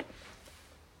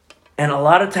 And a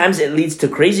lot of times it leads to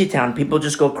crazy town. People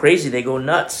just go crazy. They go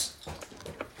nuts.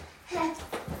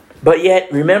 But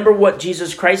yet, remember what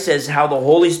Jesus Christ says, how the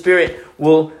Holy Spirit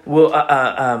will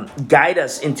guide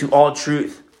us into all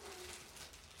truth.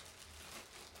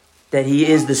 That he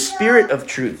is the Spirit of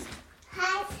truth.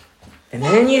 And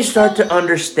then you start to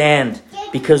understand,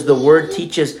 because the Word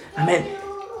teaches,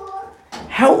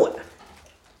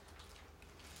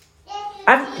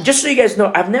 just so you guys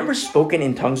know, I've never spoken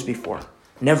in tongues before.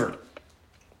 Never.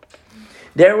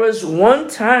 There was one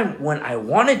time when I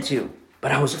wanted to,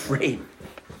 but I was afraid.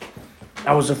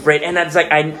 And it's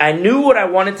like, I knew what I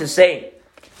wanted to say.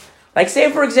 Like, say,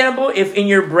 for example, if in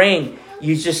your brain,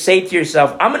 you just say to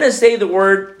yourself, I'm going to say the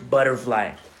word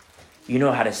butterfly. You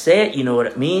know how to say it. You know what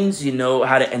it means. You know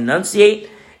how to enunciate.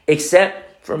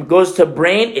 Except from goes to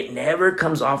brain, it never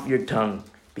comes off your tongue.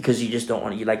 Because you just don't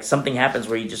want to. Like, something happens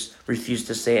where you just refuse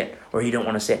to say it. Or you don't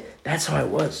want to say it. That's how I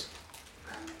was.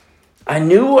 I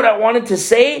knew what I wanted to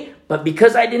say, but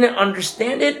because I didn't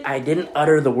understand it, I didn't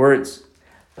utter the words.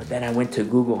 But then I went to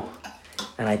Google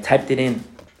and I typed it in.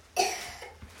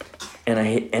 And I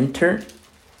hit enter,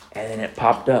 and then it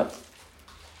popped up.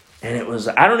 And it was,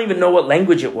 I don't even know what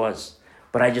language it was,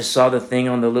 but I just saw the thing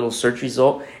on the little search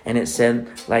result, and it said,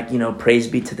 like, praise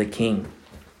be to the King.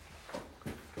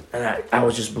 And I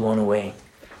was just blown away.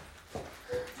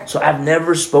 So I've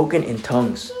never spoken in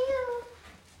tongues.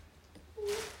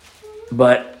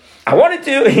 But I wanted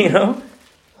to,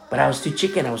 But I was too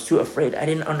chicken. I was too afraid. I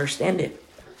didn't understand it.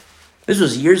 This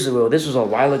was years ago. This was a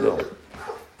while ago.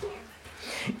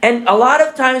 And a lot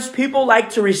of times people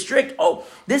like to restrict,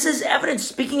 this is evidence.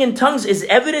 Speaking in tongues is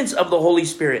evidence of the Holy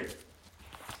Spirit.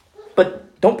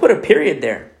 But don't put a period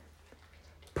there.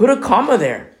 Put a comma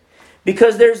there.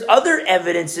 Because there's other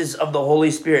evidences of the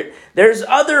Holy Spirit. There's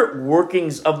other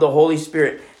workings of the Holy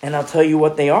Spirit. And I'll tell you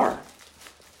what they are.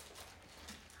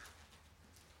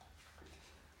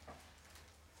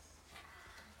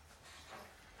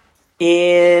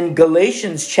 In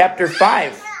Galatians chapter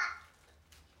 5.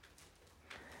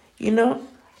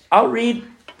 I'll read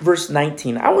verse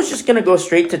 19. I was just going to go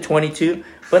straight to 22,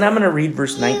 but I'm going to read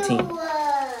verse 19.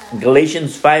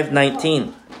 Galatians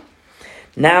 5:19.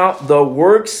 Now the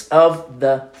works of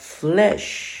the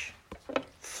flesh,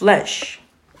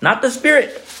 not the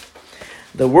spirit.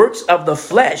 The works of the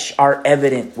flesh are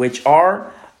evident, which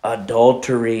are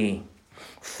adultery,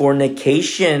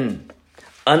 fornication,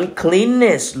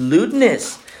 uncleanness,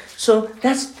 lewdness. So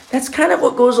that's kind of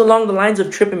what goes along the lines of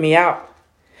tripping me out.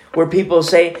 Where people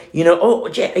say,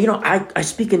 I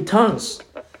speak in tongues.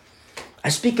 I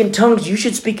speak in tongues. You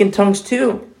should speak in tongues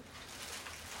too.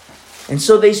 And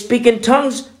so they speak in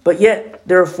tongues, but yet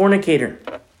they're a fornicator.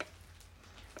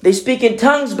 They speak in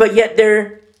tongues, but yet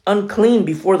they're unclean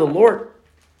before the Lord.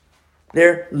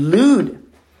 They're lewd.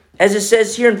 As it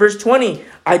says here in verse 20,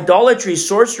 idolatry,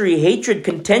 sorcery, hatred,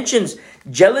 contentions,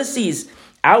 jealousies,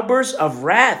 outbursts of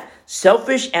wrath,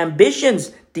 selfish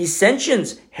ambitions,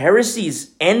 dissensions,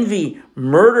 heresies, envy,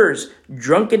 murders,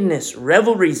 drunkenness,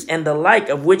 revelries, and the like,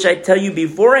 of which I tell you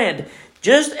beforehand,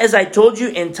 just as I told you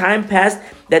in time past,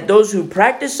 that those who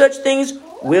practice such things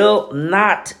will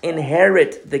not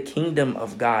inherit the kingdom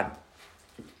of God.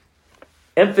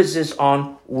 Emphasis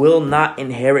on will not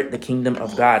inherit the kingdom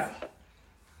of God.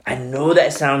 I know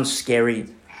that sounds scary.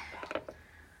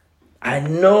 I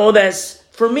know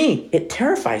for me, it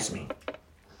terrifies me.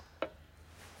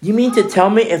 You mean to tell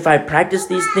me if I practice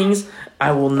these things,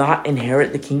 I will not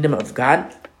inherit the kingdom of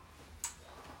God?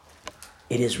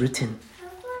 It is written.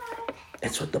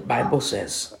 That's what the Bible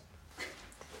says.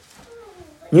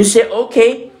 You say,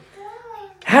 okay,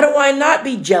 how do I not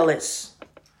be jealous?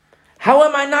 How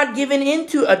am I not given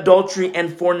into adultery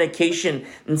and fornication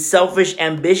and selfish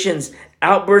ambitions,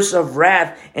 outbursts of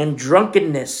wrath and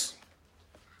drunkenness?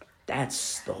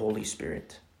 That's the Holy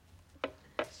Spirit.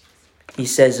 He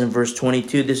says in verse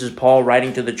 22, this is Paul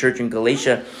writing to the church in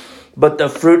Galatia, but the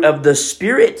fruit of the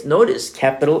Spirit, notice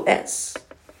capital S.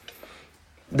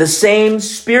 The same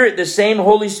Spirit, the same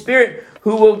Holy Spirit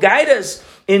who will guide us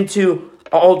into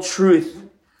all truth,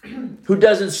 who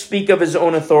doesn't speak of his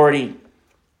own authority.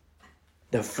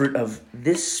 The fruit of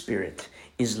this Spirit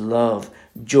is love,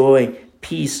 joy,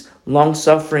 peace,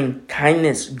 long-suffering,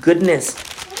 kindness, goodness,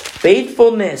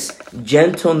 faithfulness,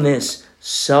 gentleness,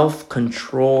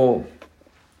 self-control.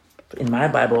 In my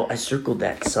Bible, I circled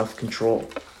that, self-control.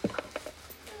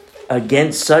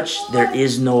 Against such, there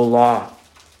is no law.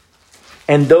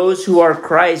 And those who are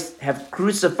Christ have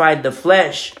crucified the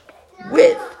flesh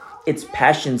with its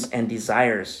passions and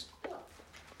desires.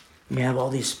 You have all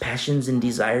these passions and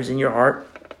desires in your heart.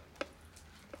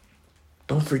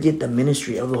 Don't forget the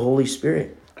ministry of the Holy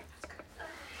Spirit.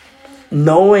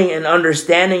 Knowing and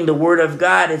understanding the Word of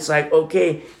God, it's like,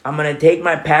 okay, I'm going to take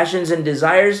my passions and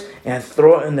desires and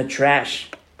throw it in the trash.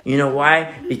 You know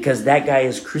why? Because that guy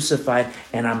is crucified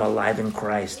and I'm alive in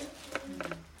Christ.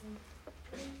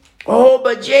 Oh,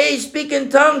 but Jay, speak in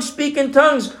tongues, speak in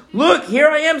tongues. Look, here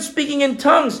I am speaking in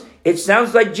tongues. It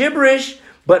sounds like gibberish,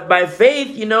 but by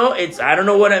faith, I don't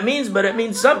know what it means, but it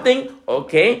means something.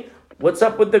 Okay, what's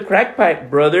up with the crack pipe,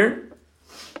 brother?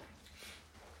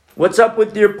 What's up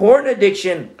with your porn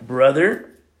addiction,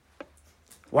 brother?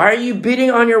 Why are you beating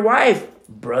on your wife,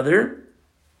 brother?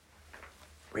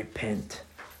 Repent,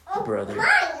 brother.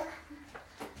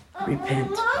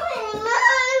 Repent.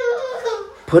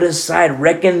 Put aside,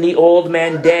 reckon the old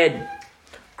man dead.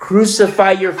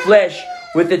 Crucify your flesh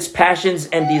with its passions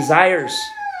and desires.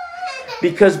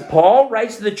 Because Paul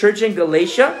writes to the church in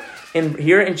Galatia,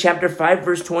 here in chapter 5,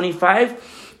 verse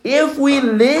 25, if we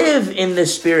live in the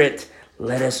Spirit,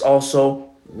 let us also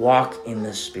Walk in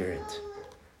the Spirit.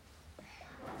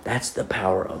 That's the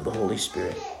power of the Holy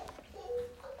Spirit.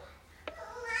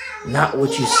 Not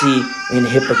what you see in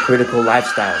hypocritical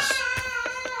lifestyles.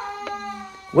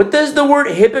 What does the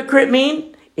word hypocrite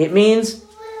mean? It means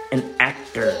an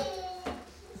actor,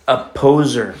 a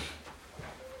poser,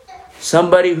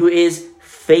 somebody who is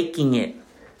faking it.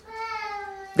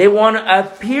 They want to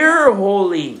appear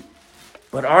holy,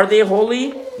 but are they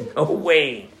holy? No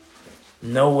way.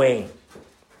 No way.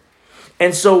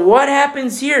 And so what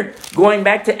happens here? Going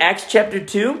back to Acts chapter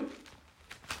 2,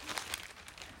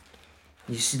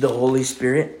 you see the Holy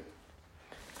Spirit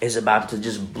is about to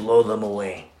just blow them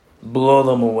away. Blow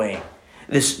them away.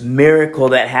 This miracle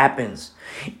that happens.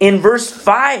 In verse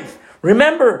 5,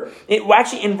 remember,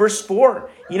 actually in verse 4,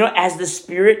 as the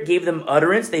Spirit gave them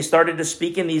utterance, they started to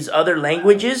speak in these other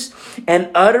languages.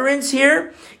 And utterance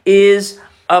here is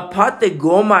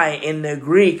apategomai in the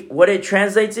Greek. What it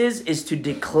translates is to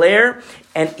declare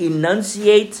and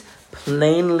enunciate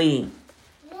plainly.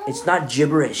 It's not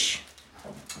gibberish.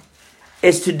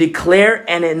 It's to declare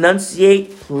and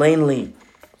enunciate plainly.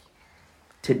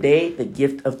 Today, the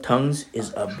gift of tongues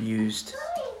is abused.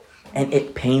 And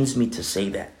it pains me to say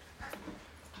that.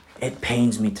 It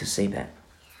pains me to say that.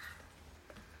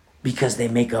 Because they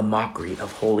make a mockery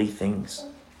of holy things.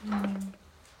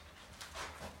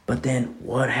 But then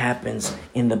what happens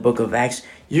in the book of Acts?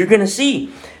 You're going to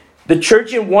see the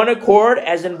church in one accord,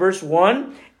 as in verse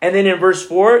 1. And then in verse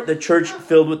 4, the church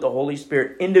filled with the Holy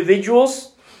Spirit.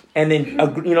 Individuals. And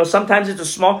then, sometimes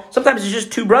sometimes it's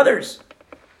just two brothers.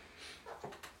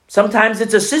 Sometimes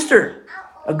it's a sister,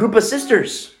 a group of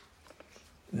sisters.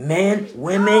 Men,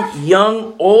 women,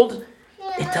 young, old,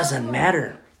 it doesn't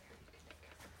matter.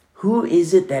 Who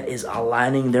is it that is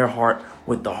aligning their heart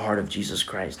with the heart of Jesus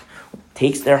Christ?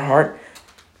 Takes their heart,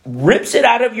 rips it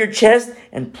out of your chest,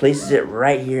 and places it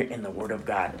right here in the Word of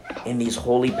God, in these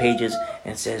holy pages,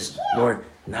 and says, Lord,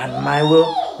 not my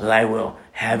will, thy will.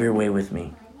 Have your way with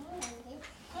me.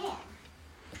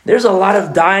 There's a lot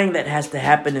of dying that has to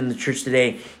happen in the church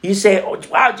today. You say, oh,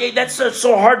 wow, Jay, that's so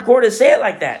hardcore to say it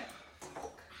like that.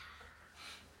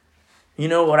 You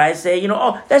know what I say?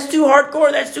 Oh, that's too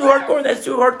hardcore, that's too hardcore, that's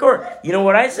too hardcore. You know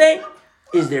what I say?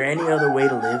 Is there any other way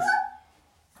to live?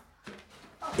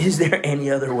 Is there any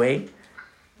other way?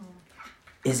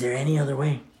 Is there any other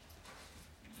way?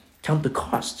 Count the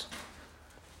cost.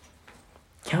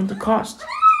 Count the cost.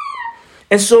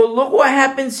 And so look what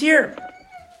happens here.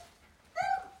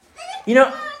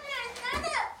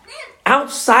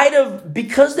 Outside of,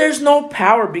 because there's no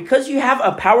power, because you have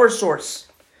a power source,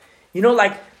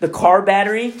 like the car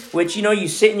battery, which, you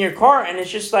sit in your car and it's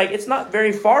just like, it's not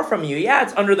very far from you. Yeah,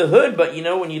 it's under the hood, but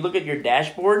when you look at your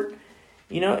dashboard,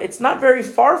 it's not very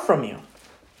far from you.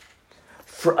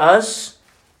 For us,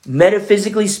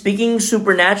 metaphysically speaking,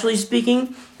 supernaturally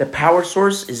speaking, the power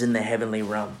source is in the heavenly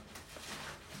realm.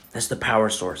 That's the power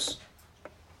source.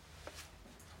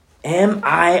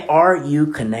 Are you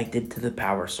connected to the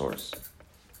power source?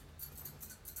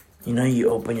 You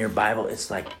open your Bible, it's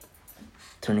like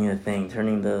turning the thing,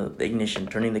 turning the ignition,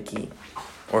 turning the key,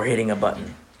 or hitting a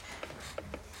button.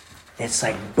 It's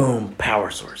like, boom, power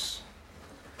source.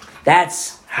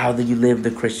 That's how you live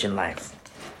the Christian life.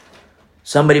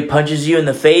 Somebody punches you in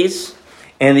the face,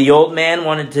 and the old man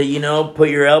wanted to,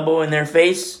 put your elbow in their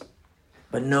face.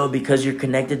 But no, because you're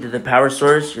connected to the power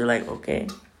source, you're like, okay.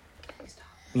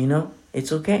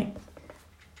 It's okay.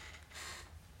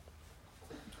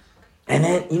 And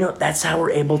then, that's how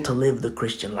we're able to live the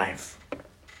Christian life.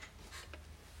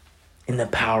 In the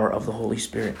power of the Holy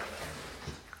Spirit.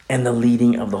 And the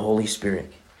leading of the Holy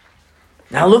Spirit.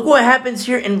 Now look what happens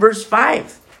here in verse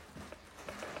 5.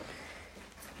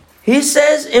 He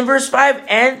says in verse 5,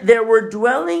 and there were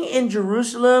dwelling in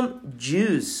Jerusalem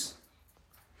Jews,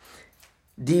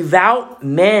 devout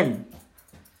men.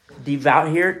 Devout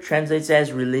here translates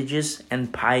as religious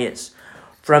and pious.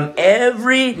 From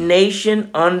every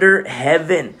nation under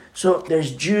heaven. So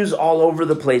there's Jews all over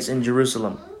the place in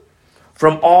Jerusalem.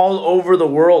 From all over the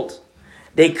world.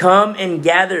 They come and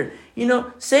gather.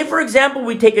 Say for example,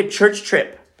 we take a church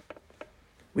trip.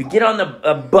 We get on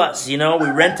a bus, we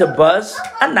rent a bus.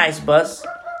 A nice bus.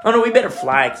 Oh no, we better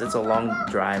fly because it's a long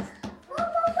drive.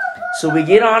 So we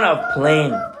get on a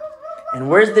plane. And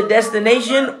where's the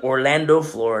destination? Orlando,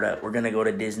 Florida. We're going to go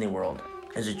to Disney World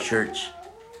as a church.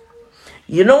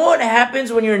 You know what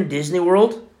happens when you're in Disney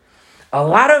World? A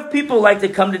lot of people like to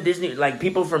come to Disney, like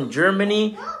people from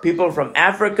Germany, people from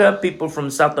Africa, people from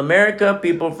South America,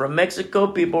 people from Mexico,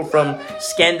 people from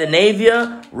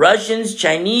Scandinavia, Russians,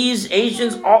 Chinese,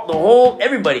 Asians,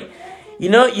 everybody.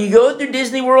 You go through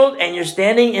Disney World and you're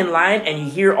standing in line and you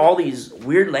hear all these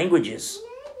weird languages.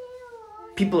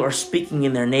 people are speaking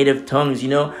in their native tongues.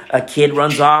 A kid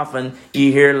runs off and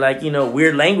you hear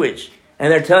weird language.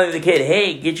 And they're telling the kid,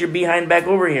 hey, get your behind back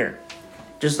over here.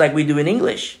 Just like we do in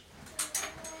English.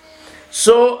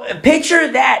 So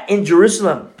picture that in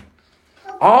Jerusalem.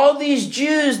 All these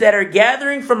Jews that are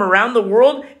gathering from around the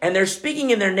world and they're speaking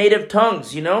in their native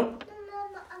tongues,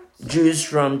 Jews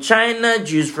from China,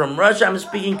 Jews from Russia. I'm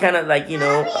speaking kind of like,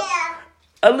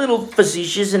 a little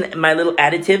facetious in my little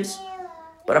additives.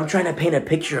 But I'm trying to paint a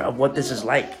picture of what this is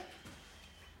like.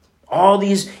 All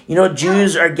these,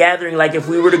 Jews are gathering like if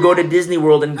we were to go to Disney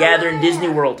World and gather in Disney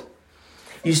World.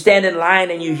 You stand in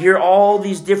line and you hear all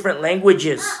these different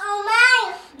languages.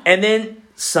 And then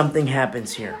something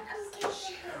happens here.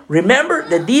 Remember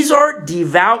that these are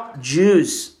devout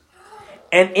Jews.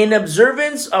 And in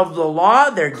observance of the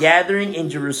law, they're gathering in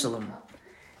Jerusalem.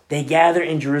 They gather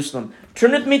in Jerusalem.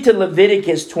 Turn with me to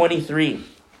Leviticus 23.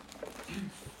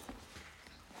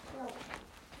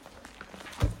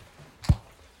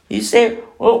 You say,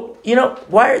 well,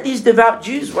 why are these devout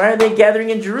Jews? Why are they gathering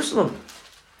in Jerusalem?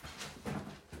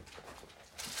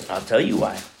 I'll tell you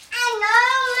why.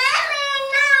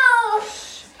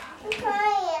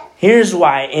 Here's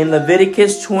why. In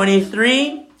Leviticus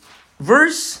 23,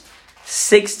 verse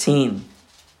 16.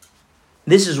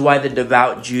 This is why the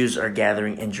devout Jews are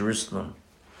gathering in Jerusalem.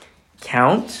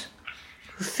 Count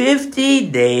 50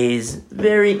 days.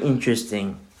 Very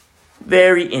interesting.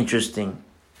 Very interesting.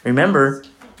 Remember,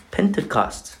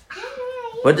 Pentecost.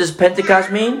 What does Pentecost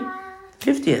mean?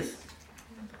 50th.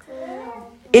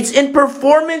 It's in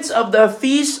performance of the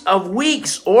Feast of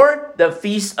Weeks or the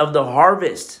Feast of the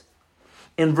Harvest.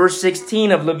 In verse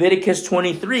 16 of Leviticus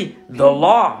 23, the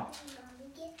law.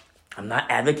 I'm not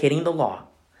advocating the law,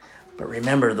 but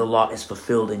remember the law is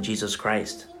fulfilled in Jesus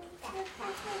Christ.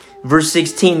 Verse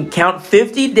 16, count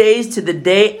 50 days to the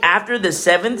day after the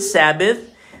seventh Sabbath.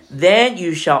 Then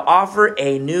you shall offer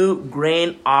a new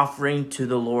grain offering to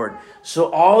the Lord. So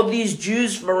all these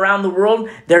Jews from around the world,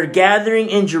 they're gathering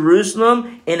in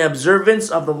Jerusalem in observance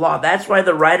of the law. That's why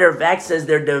the writer of Acts says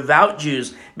they're devout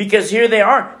Jews. Because here they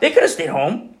are. They could have stayed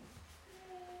home.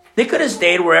 They could have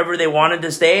stayed wherever they wanted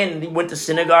to stay and went to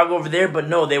synagogue over there. But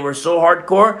no, they were so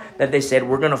hardcore that they said,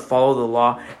 we're going to follow the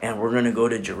law and we're going to go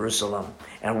to Jerusalem.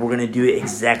 And we're going to do it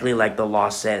exactly like the law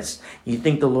says. You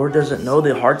think the Lord doesn't know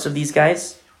the hearts of these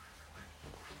guys?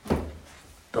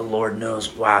 The Lord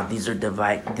knows, wow, these are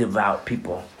devout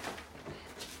people.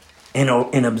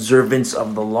 In observance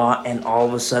of the law, and all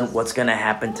of a sudden, what's going to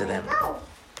happen to them?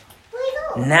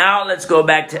 Now let's go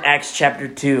back to Acts chapter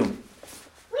 2.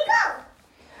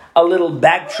 A little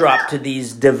backdrop to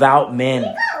these devout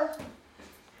men.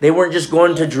 They weren't just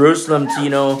going to Jerusalem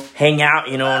to, hang out,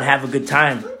 and have a good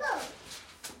time.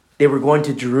 They were going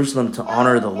to Jerusalem to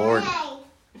honor the Lord.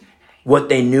 What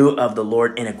they knew of the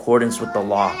Lord in accordance with the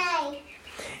law.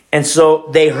 And so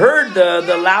they heard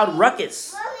the loud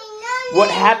ruckus.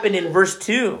 What happened in verse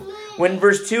 2? When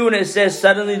verse 2, and it says,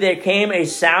 suddenly there came a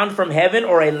sound from heaven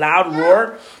or a loud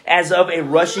roar as of a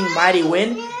rushing mighty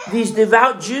wind. These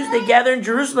devout Jews, they gather in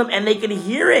Jerusalem and they could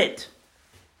hear it.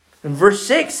 And verse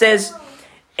 6 says,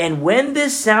 and when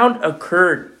this sound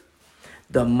occurred,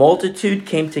 the multitude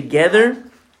came together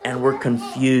and were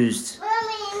confused.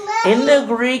 In the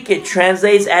Greek, it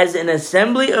translates as an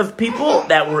assembly of people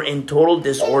that were in total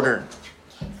disorder.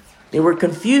 They were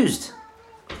confused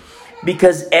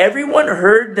because everyone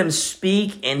heard them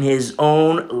speak in his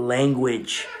own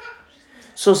language.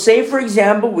 So say, for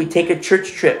example, we take a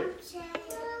church trip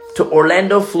to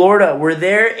Orlando, Florida. We're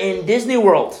there in Disney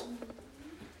World.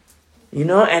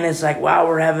 And it's like, wow,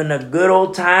 we're having a good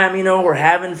old time. We're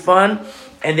having fun.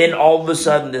 And then all of a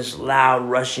sudden, this loud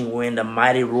rushing wind, a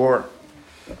mighty roar,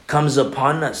 comes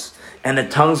upon us, and the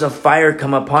tongues of fire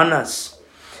come upon us,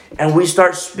 and we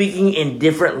start speaking in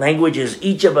different languages,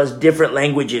 each of us different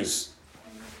languages.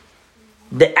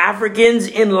 The Africans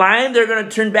in line, they're going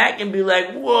to turn back and be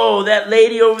like, whoa, that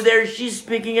lady over there, she's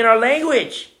speaking in our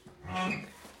language.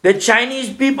 The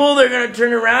Chinese people, they're going to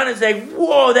turn around and say,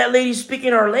 whoa, that lady's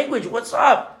speaking our language, what's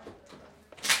up?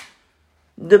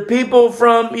 The people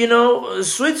from,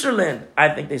 Switzerland, I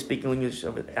think they speak English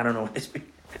over there, I don't know what they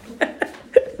speak.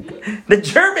 The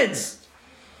Germans,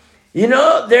 they're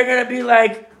going to be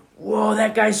like, whoa,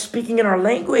 that guy's speaking in our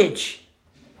language.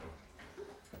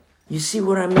 You see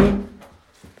what I mean?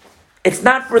 It's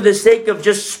not for the sake of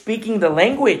just speaking the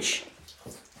language.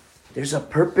 There's a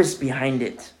purpose behind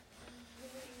it.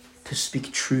 To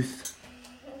speak truth.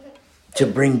 To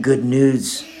bring good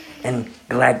news and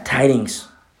glad tidings.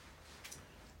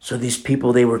 So these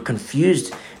people, they were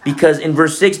confused because in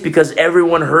verse 6, because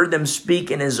everyone heard them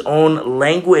speak in his own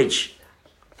language.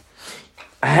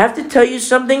 I have to tell you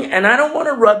something, and I don't want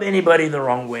to rub anybody the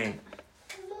wrong way.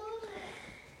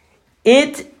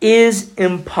 It is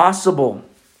impossible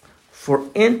for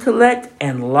intellect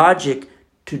and logic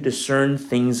to discern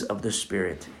things of the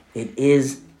Spirit. It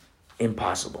is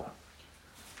impossible.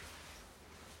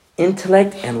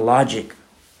 Intellect and logic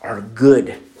are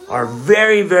good, are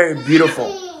very, very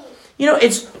beautiful.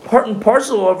 It's part and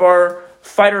parcel of our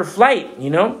fight or flight,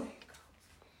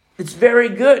 It's very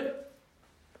good.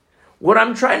 What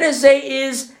I'm trying to say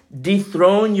is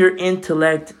dethrone your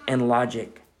intellect and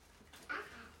logic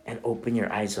and open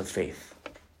your eyes of faith.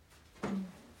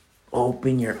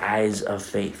 Open your eyes of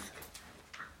faith.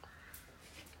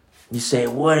 You say,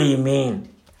 what do you mean?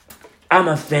 I'm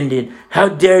offended. How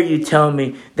dare you tell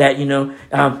me that,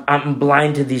 I'm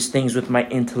blind to these things with my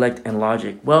intellect and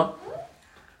logic? Well,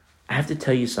 I have to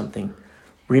tell you something.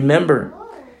 Remember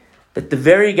that the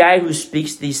very guy who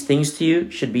speaks these things to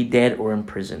you should be dead or in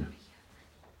prison.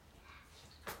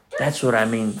 That's what I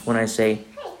mean when I say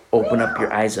open up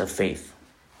your eyes of faith.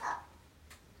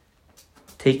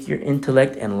 Take your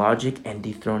intellect and logic and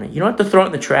dethrone it. You don't have to throw it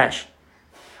in the trash.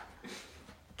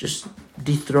 Just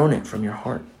dethrone it from your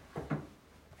heart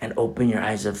and open your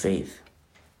eyes of faith.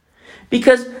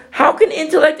 Because how can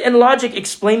intellect and logic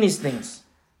explain these things?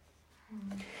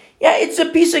 Yeah, it's a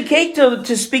piece of cake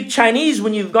to speak Chinese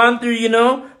when you've gone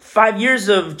through, 5 years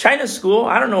of China school.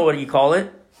 I don't know what you call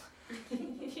it.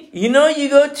 You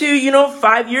go to,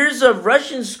 5 years of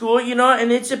Russian school,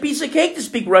 and it's a piece of cake to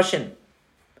speak Russian.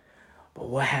 But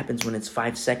what happens when it's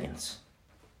 5 seconds?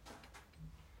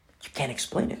 You can't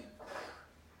explain it.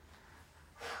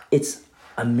 It's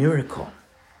a miracle.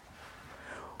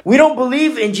 We don't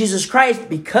believe in Jesus Christ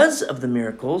because of the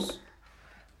miracles.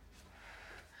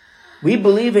 We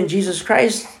believe in Jesus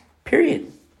Christ,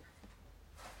 period.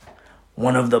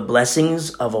 One of the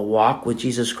blessings of a walk with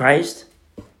Jesus Christ,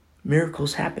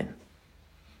 miracles happen.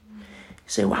 You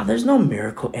say, wow, there's no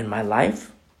miracle in my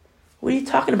life. What are you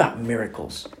talking about,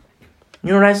 miracles? You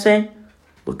know what I say?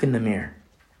 Look in the mirror.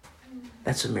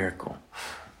 That's a miracle.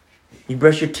 You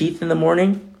brush your teeth in the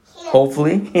morning,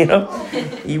 hopefully,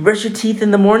 You brush your teeth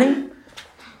in the morning,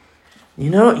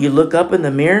 you look up in the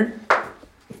mirror,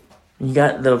 you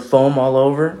got the foam all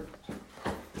over.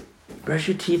 Brush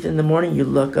your teeth in the morning, you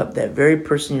look up, that very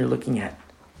person you're looking at.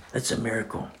 That's a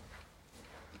miracle.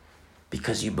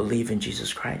 Because you believe in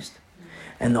Jesus Christ.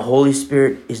 And the Holy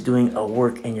Spirit is doing a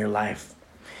work in your life,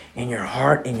 in your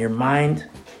heart, in your mind,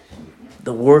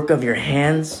 the work of your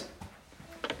hands.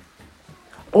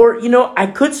 Or, I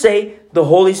could say the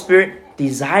Holy Spirit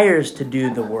desires to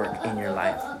do the work in your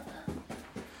life.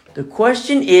 The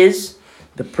question is,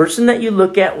 the person that you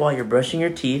look at while you're brushing your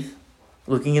teeth,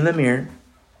 looking in the mirror,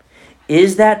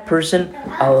 is that person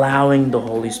allowing the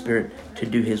Holy Spirit to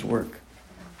do his work?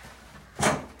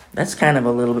 That's kind of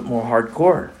a little bit more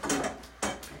hardcore.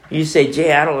 You say,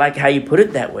 Jay, I don't like how you put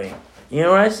it that way. You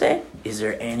know what I say? Is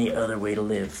there any other way to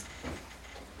live?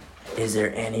 Is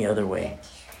there any other way?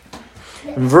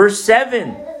 Verse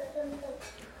 7.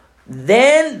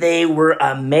 Then they were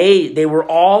amazed. They were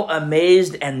all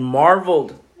amazed and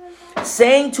marveled,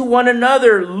 saying to one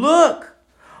another, look,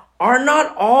 are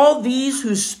not all these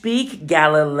who speak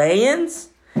Galileans?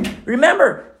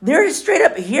 Remember, they're straight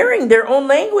up hearing their own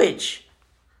language.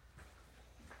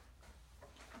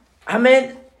 I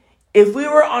mean, if we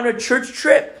were on a church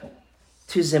trip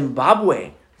to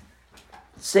Zimbabwe,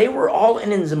 say we're all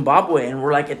in Zimbabwe and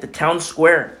we're like at the town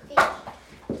square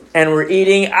and we're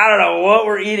eating, I don't know what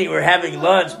we're eating. We're having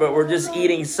lunch, but we're just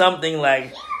eating something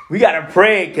like, we got to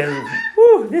pray because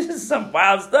this is some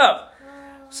wild stuff.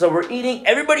 So we're eating,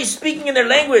 everybody's speaking in their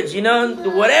language,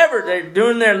 whatever. They're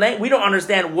doing their language. We don't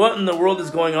understand what in the world is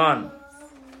going on.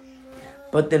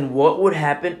 But then what would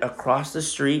happen across the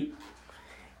street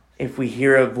if we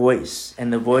hear a voice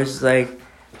and the voice is like,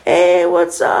 hey,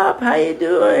 what's up? How you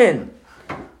doing?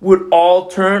 Would all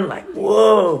turn like,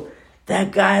 whoa,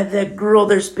 that guy, that girl,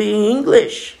 they're speaking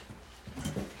English.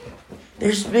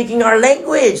 They're speaking our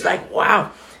language. Like,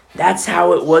 wow. That's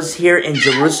how it was here in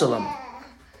Jerusalem.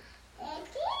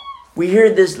 We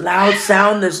hear this loud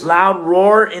sound, this loud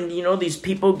roar, and these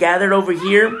people gathered over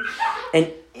here,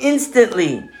 and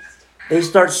instantly they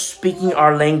start speaking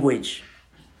our language.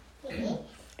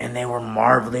 And they were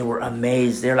marveled, they were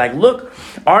amazed. They're like, look,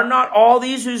 are not all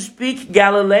these who speak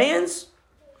Galileans?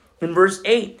 In verse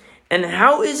 8, and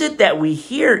how is it that we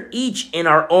hear each in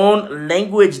our own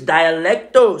language,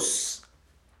 dialectos,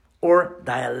 or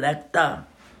dialecta?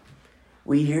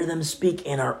 We hear them speak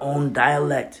in our own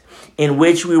dialect, in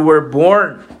which we were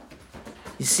born.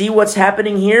 You see what's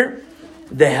happening here?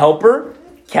 The helper,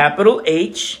 capital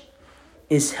H,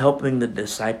 is helping the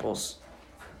disciples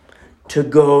to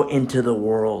go into the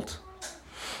world,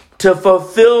 to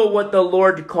fulfill what the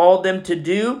Lord called them to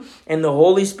do, and the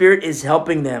Holy Spirit is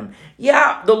helping them.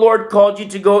 Yeah, the Lord called you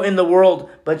to go in the world,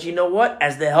 but you know what?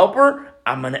 As the helper,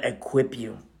 I'm going to equip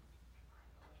you.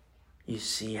 You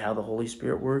see how the Holy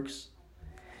Spirit works?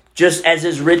 Just as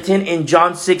is written in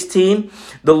John 16,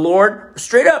 the Lord,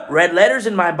 straight up, red letters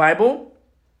in my Bible.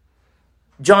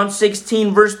 John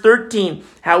 16, verse 13.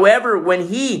 However, when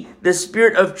he, the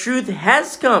Spirit of truth,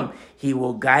 has come, he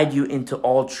will guide you into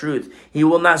all truth. He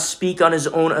will not speak on his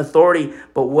own authority,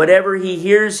 but whatever he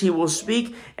hears, he will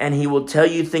speak, and he will tell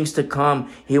you things to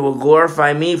come. He will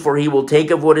glorify me, for he will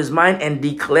take of what is mine and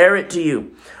declare it to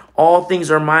you. All things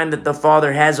are mine that the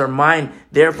Father has are mine.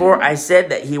 Therefore, I said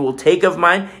that he will take of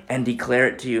mine and declare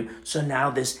it to you. So now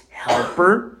this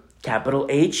helper, capital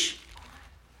H,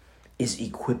 is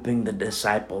equipping the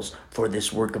disciples for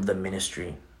this work of the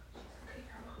ministry.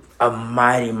 A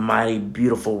mighty, mighty,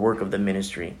 beautiful work of the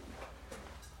ministry.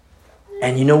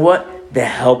 And you know what? The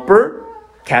helper,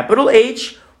 capital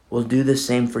H, will do the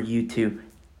same for you too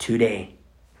today.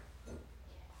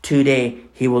 Today,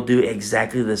 he will do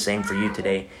exactly the same for you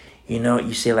today. You know,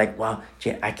 you say like, wow,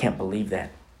 Jay, I can't believe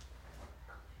that.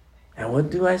 And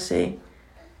what do I say?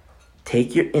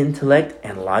 Take your intellect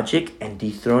and logic and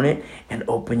dethrone it and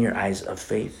open your eyes of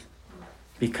faith,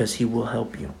 because he will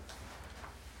help you.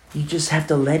 You just have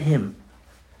to let him.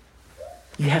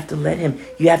 You have to let him.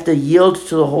 You have to yield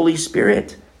to the Holy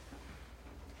Spirit.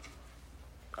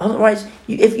 Otherwise,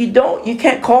 if you don't, you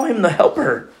can't call him the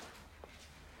helper,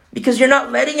 because you're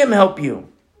not letting him help you.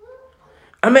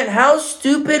 I mean, how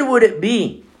stupid would it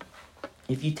be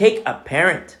if you take a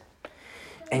parent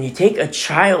and you take a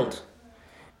child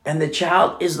and the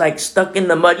child is like stuck in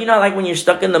the mud? You know, like when you're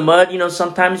stuck in the mud, you know,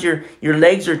 sometimes your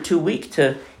legs are too weak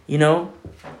to, you know,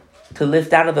 to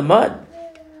lift out of the mud.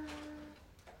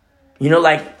 You know,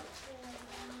 like,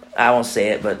 I won't say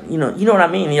it, but you know what I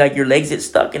mean? Like your legs get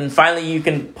stuck and finally you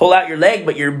can pull out your leg,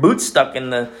 but your boot's stuck in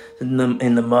the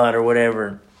mud or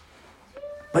whatever.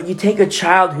 But you take a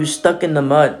child who's stuck in the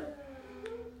mud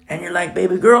and you're like,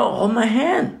 baby girl, hold my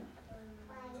hand.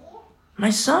 My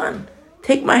son,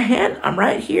 take my hand. I'm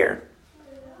right here.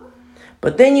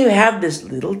 But then you have this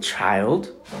little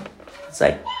child. It's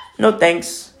like, no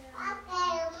thanks.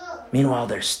 Meanwhile,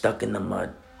 they're stuck in the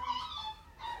mud.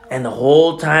 And the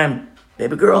whole time,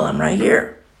 baby girl, I'm right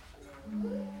here.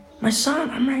 My son,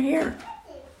 I'm right here.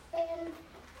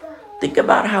 Think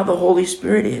about how the Holy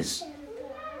Spirit is.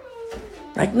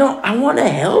 Like, no, I want to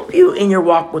help you in your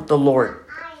walk with the Lord.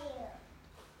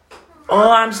 Oh,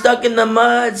 I'm stuck in the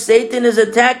mud. Satan is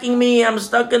attacking me. I'm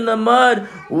stuck in the mud.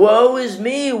 Woe is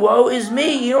me. Woe is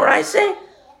me. You know what I say?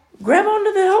 Grab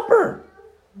onto the helper.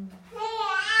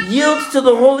 Yield to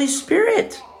the Holy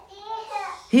Spirit.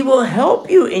 He will help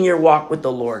you in your walk with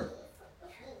the Lord.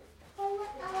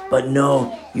 But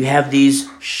no, you have these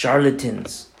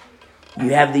charlatans. You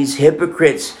have these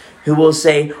hypocrites who will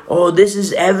say, oh, this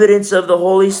is evidence of the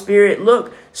Holy Spirit.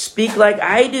 Look, speak like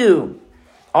I do.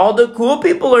 All the cool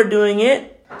people are doing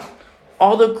it.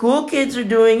 All the cool kids are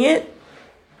doing it.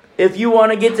 If you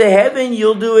want to get to heaven,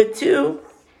 you'll do it too.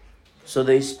 So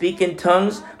they speak in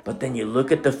tongues, but then you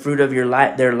look at the fruit of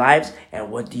their lives, and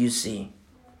what do you see?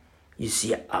 You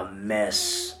see a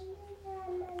mess.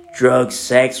 Drugs,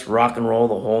 sex, rock and roll,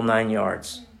 the whole 9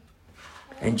 yards.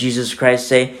 And Jesus Christ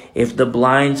say, if the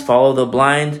blind follow the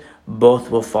blind,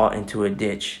 both will fall into a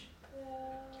ditch.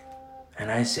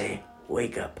 And I say,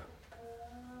 wake up.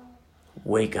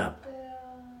 Wake up.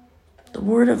 The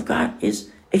Word of God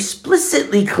is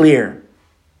explicitly clear.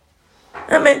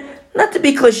 I mean, not to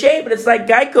be cliche, but it's like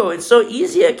Geico. It's so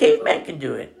easy, a caveman can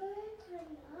do it.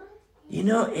 You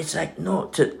know, it's like, no,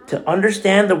 to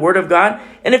understand the Word of God.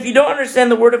 And if you don't understand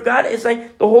the Word of God, it's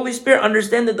like the Holy Spirit.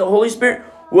 Understand that the Holy Spirit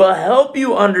will help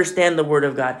you understand the Word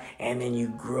of God. And then you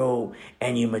grow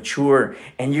and you mature.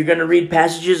 And you're going to read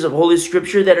passages of Holy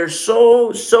Scripture that are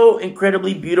so, so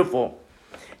incredibly beautiful.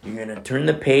 You're going to turn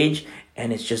the page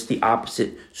and it's just the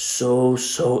opposite. So,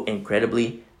 so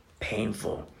incredibly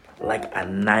painful. Like a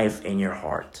knife in your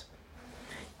heart.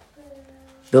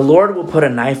 The Lord will put a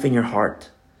knife in your heart.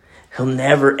 He'll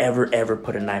never, ever, ever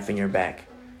put a knife in your back.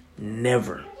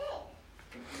 Never.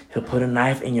 He'll put a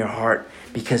knife in your heart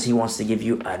because he wants to give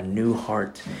you a new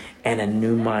heart and a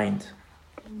new mind.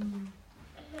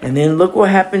 And then look what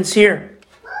happens here.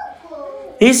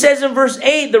 He says in verse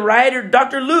 8, the writer,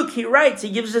 Dr. Luke, he writes, he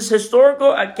gives this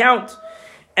historical account.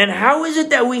 And how is it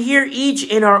that we hear each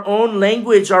in our own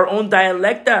language, our own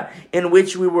dialecta in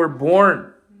which we were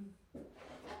born?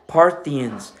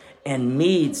 Parthians and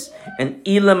Medes and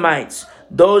Elamites,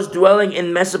 those dwelling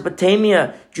in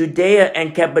Mesopotamia, Judea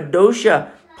and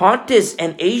Cappadocia, Pontus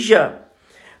and Asia,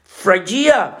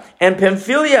 Phrygia and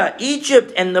Pamphylia,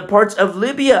 Egypt and the parts of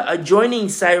Libya adjoining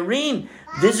Cyrene,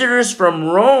 visitors from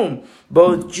Rome,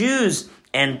 both Jews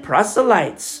and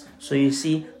proselytes. So you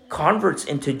see, converts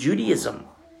into Judaism.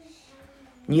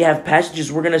 You have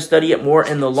passages, we're going to study it more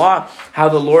in the law, how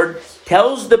the Lord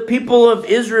tells the people of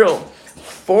Israel,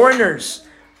 foreigners,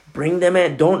 bring them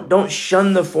in. Don't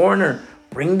shun the foreigner.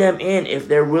 Bring them in. If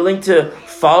they're willing to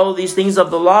follow these things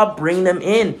of the law, bring them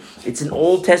in. It's an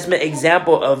Old Testament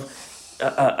example of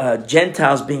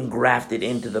Gentiles being grafted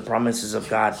into the promises of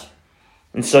God.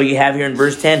 And so you have here in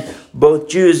verse 10, both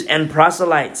Jews and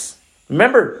proselytes.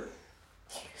 Remember,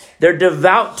 they're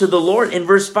devout to the Lord. In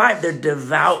verse 5, they're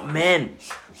devout men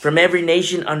from every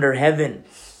nation under heaven.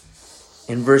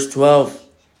 In verse 12,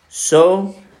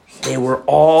 so they were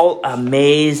all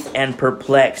amazed and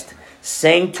perplexed,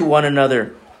 saying to one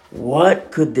another,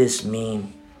 what could this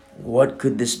mean? What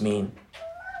could this mean?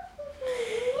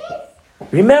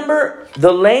 Remember,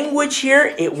 the language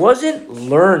here, it wasn't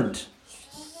learned.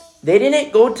 They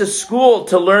didn't go to school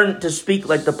to learn to speak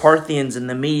like the Parthians and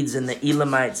the Medes and the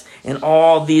Elamites and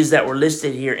all these that were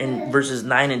listed here in verses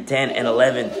 9 and 10 and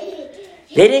 11.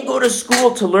 They didn't go to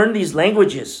school to learn these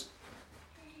languages.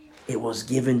 It was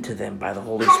given to them by the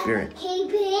Holy Spirit.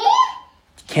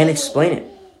 Can't explain it.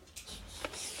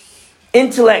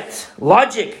 Intellect,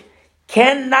 logic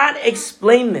cannot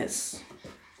explain this.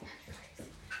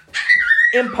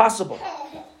 Impossible.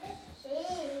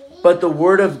 But the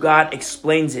Word of God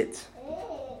explains it.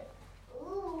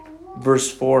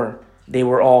 Verse 4, they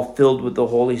were all filled with the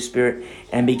Holy Spirit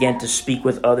and began to speak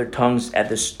with other tongues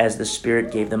as the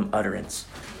Spirit gave them utterance.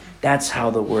 That's how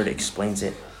the Word explains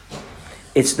it.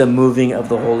 It's the moving of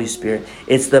the Holy Spirit.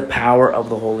 It's the power of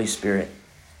the Holy Spirit.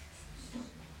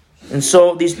 And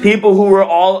so these people who were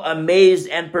all amazed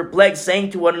and perplexed,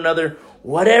 saying to one another,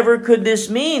 whatever could this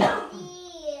mean?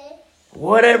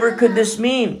 Whatever could this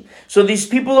mean? So these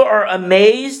people are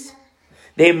amazed,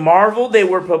 they marveled, they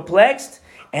were perplexed,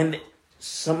 and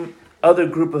some other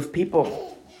group of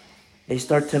people, they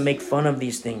start to make fun of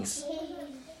these things.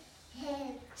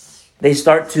 They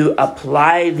start to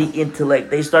apply the intellect,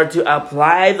 they start to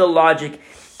apply the logic,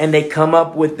 and they come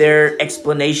up with their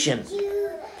explanation.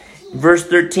 Verse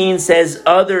 13 says,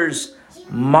 others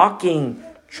mocking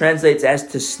translates as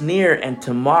to sneer and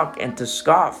to mock and to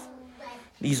scoff.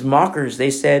 These mockers, they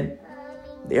said,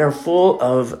 they are full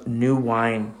of new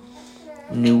wine.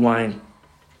 New wine.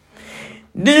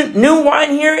 New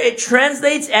wine here, it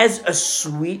translates as a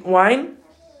sweet wine.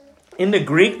 In the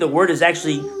Greek, the word is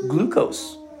actually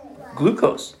glucose.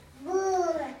 Glucose.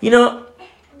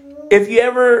 If you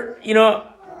ever,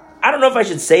 I don't know if I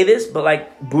should say this, but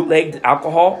like bootlegged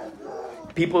alcohol,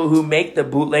 people who make the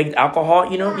bootlegged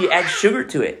alcohol, you add sugar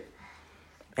to it.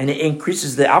 And it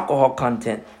increases the alcohol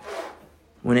content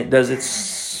when it does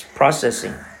its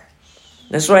processing.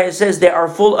 That's why it says they are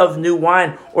full of new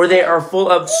wine, or they are full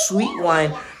of sweet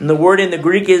wine. And the word in the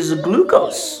Greek is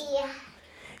glucose.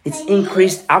 It's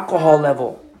increased alcohol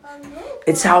level.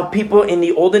 It's how people in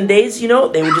the olden days, they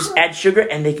would just add sugar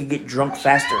and they could get drunk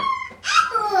faster.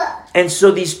 And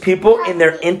so these people in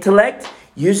their intellect,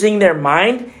 using their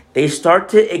mind, they start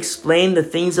to explain the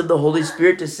things of the Holy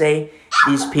Spirit to say,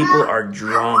 these people are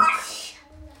drunk.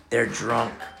 They're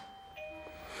drunk.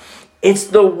 It's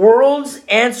the world's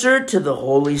answer to the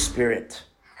Holy Spirit.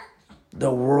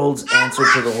 The world's answer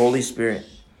to the Holy Spirit.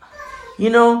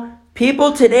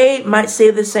 People today might say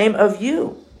the same of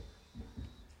you.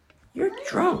 You're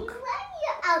drunk.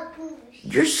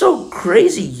 You're so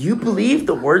crazy. You believe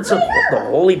the words of the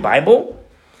Holy Bible?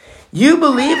 You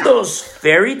believe those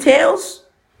fairy tales?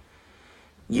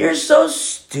 You're so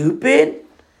stupid.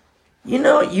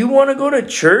 You want to go to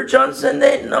church on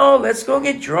Sunday? No, let's go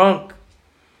get drunk.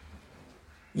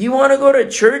 You want to go to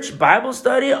church Bible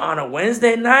study on a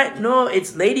Wednesday night? No,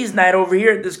 it's ladies' night over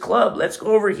here at this club. Let's go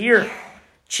over here.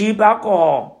 Cheap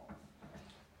alcohol.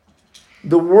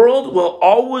 The world will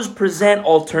always present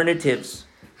alternatives.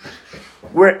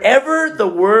 Wherever the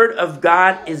word of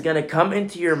God is going to come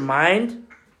into your mind,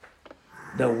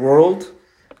 the world,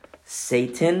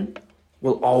 Satan,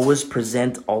 will always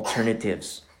present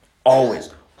alternatives.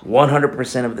 Always.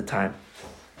 100% of the time.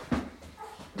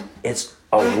 It's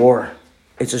a war.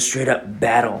 It's a straight up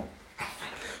battle.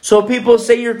 So people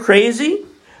say you're crazy.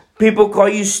 People call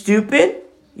you stupid.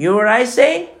 You know what I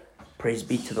say? Praise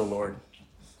be to the Lord.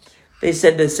 They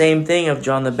said the same thing of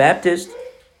John the Baptist.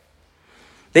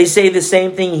 They say the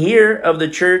same thing here of the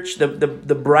church,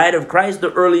 the bride of Christ,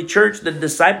 the early church, the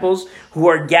disciples who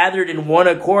are gathered in one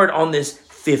accord on this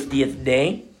 50th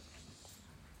day.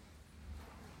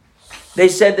 They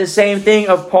said the same thing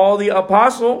of Paul the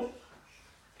apostle.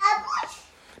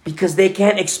 because they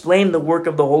can't explain the work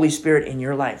of the Holy Spirit in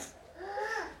your life.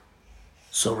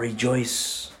 So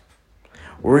rejoice.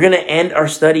 We're going to end our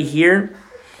study here,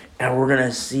 and we're going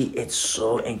to see it's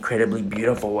so incredibly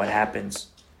beautiful what happens.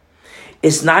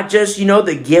 It's not just,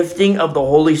 the gifting of the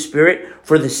Holy Spirit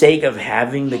for the sake of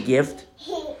having the gift.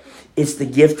 It's the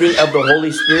gifting of the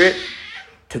Holy Spirit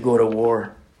to go to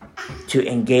war, to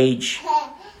engage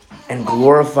and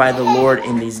glorify the Lord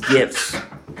in these gifts.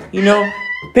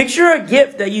 Picture a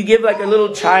gift that you give like a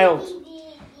little child.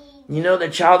 The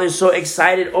child is so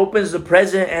excited, opens the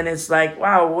present, and it's like,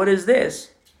 wow, what is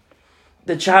this?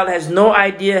 The child has no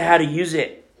idea how to use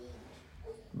it.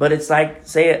 But it's like,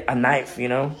 say, a knife,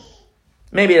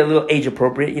 Maybe a little age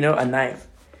appropriate, a knife.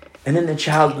 And then the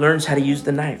child learns how to use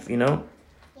the knife,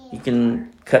 You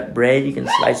can cut bread, you can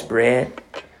slice bread,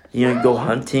 go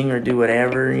hunting or do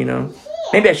whatever,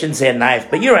 Maybe I shouldn't say a knife,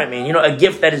 but you know what I mean. A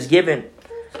gift that is given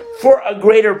for a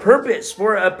greater purpose,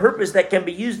 for a purpose that can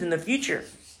be used in the future.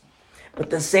 But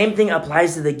the same thing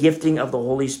applies to the gifting of the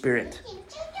Holy Spirit.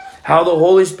 How the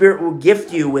Holy Spirit will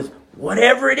gift you with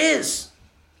whatever it is.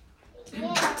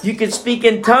 You can speak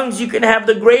in tongues. You can have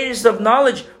the greatest of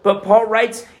knowledge. But Paul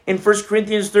writes in 1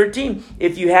 Corinthians 13,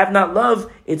 if you have not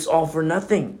love, it's all for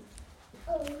nothing.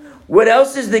 What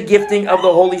else is the gifting of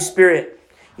the Holy Spirit?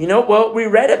 Well, we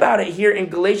read about it here in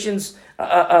Galatians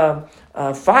 5.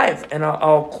 And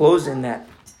I'll close in that.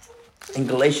 In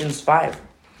Galatians 5.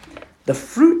 The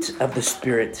fruit of the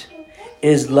Spirit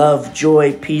is love,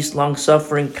 joy, peace,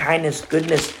 long-suffering, kindness,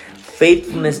 goodness,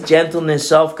 faithfulness, gentleness,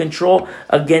 self-control.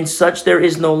 Against such there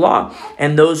is no law.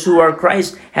 And those who are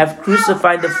Christ have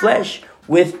crucified the flesh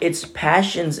with its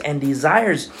passions and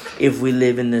desires. If we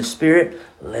live in the Spirit,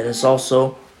 let us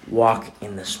also walk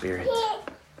in the Spirit.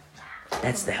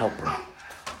 That's the helper.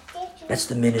 That's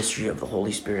the ministry of the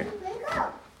Holy Spirit.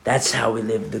 That's how we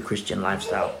live the Christian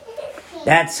lifestyle.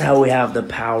 That's how we have the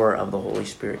power of the Holy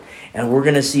Spirit. And we're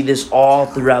going to see this all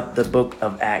throughout the book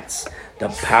of Acts. The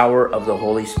power of the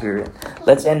Holy Spirit.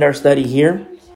 Let's end our study here.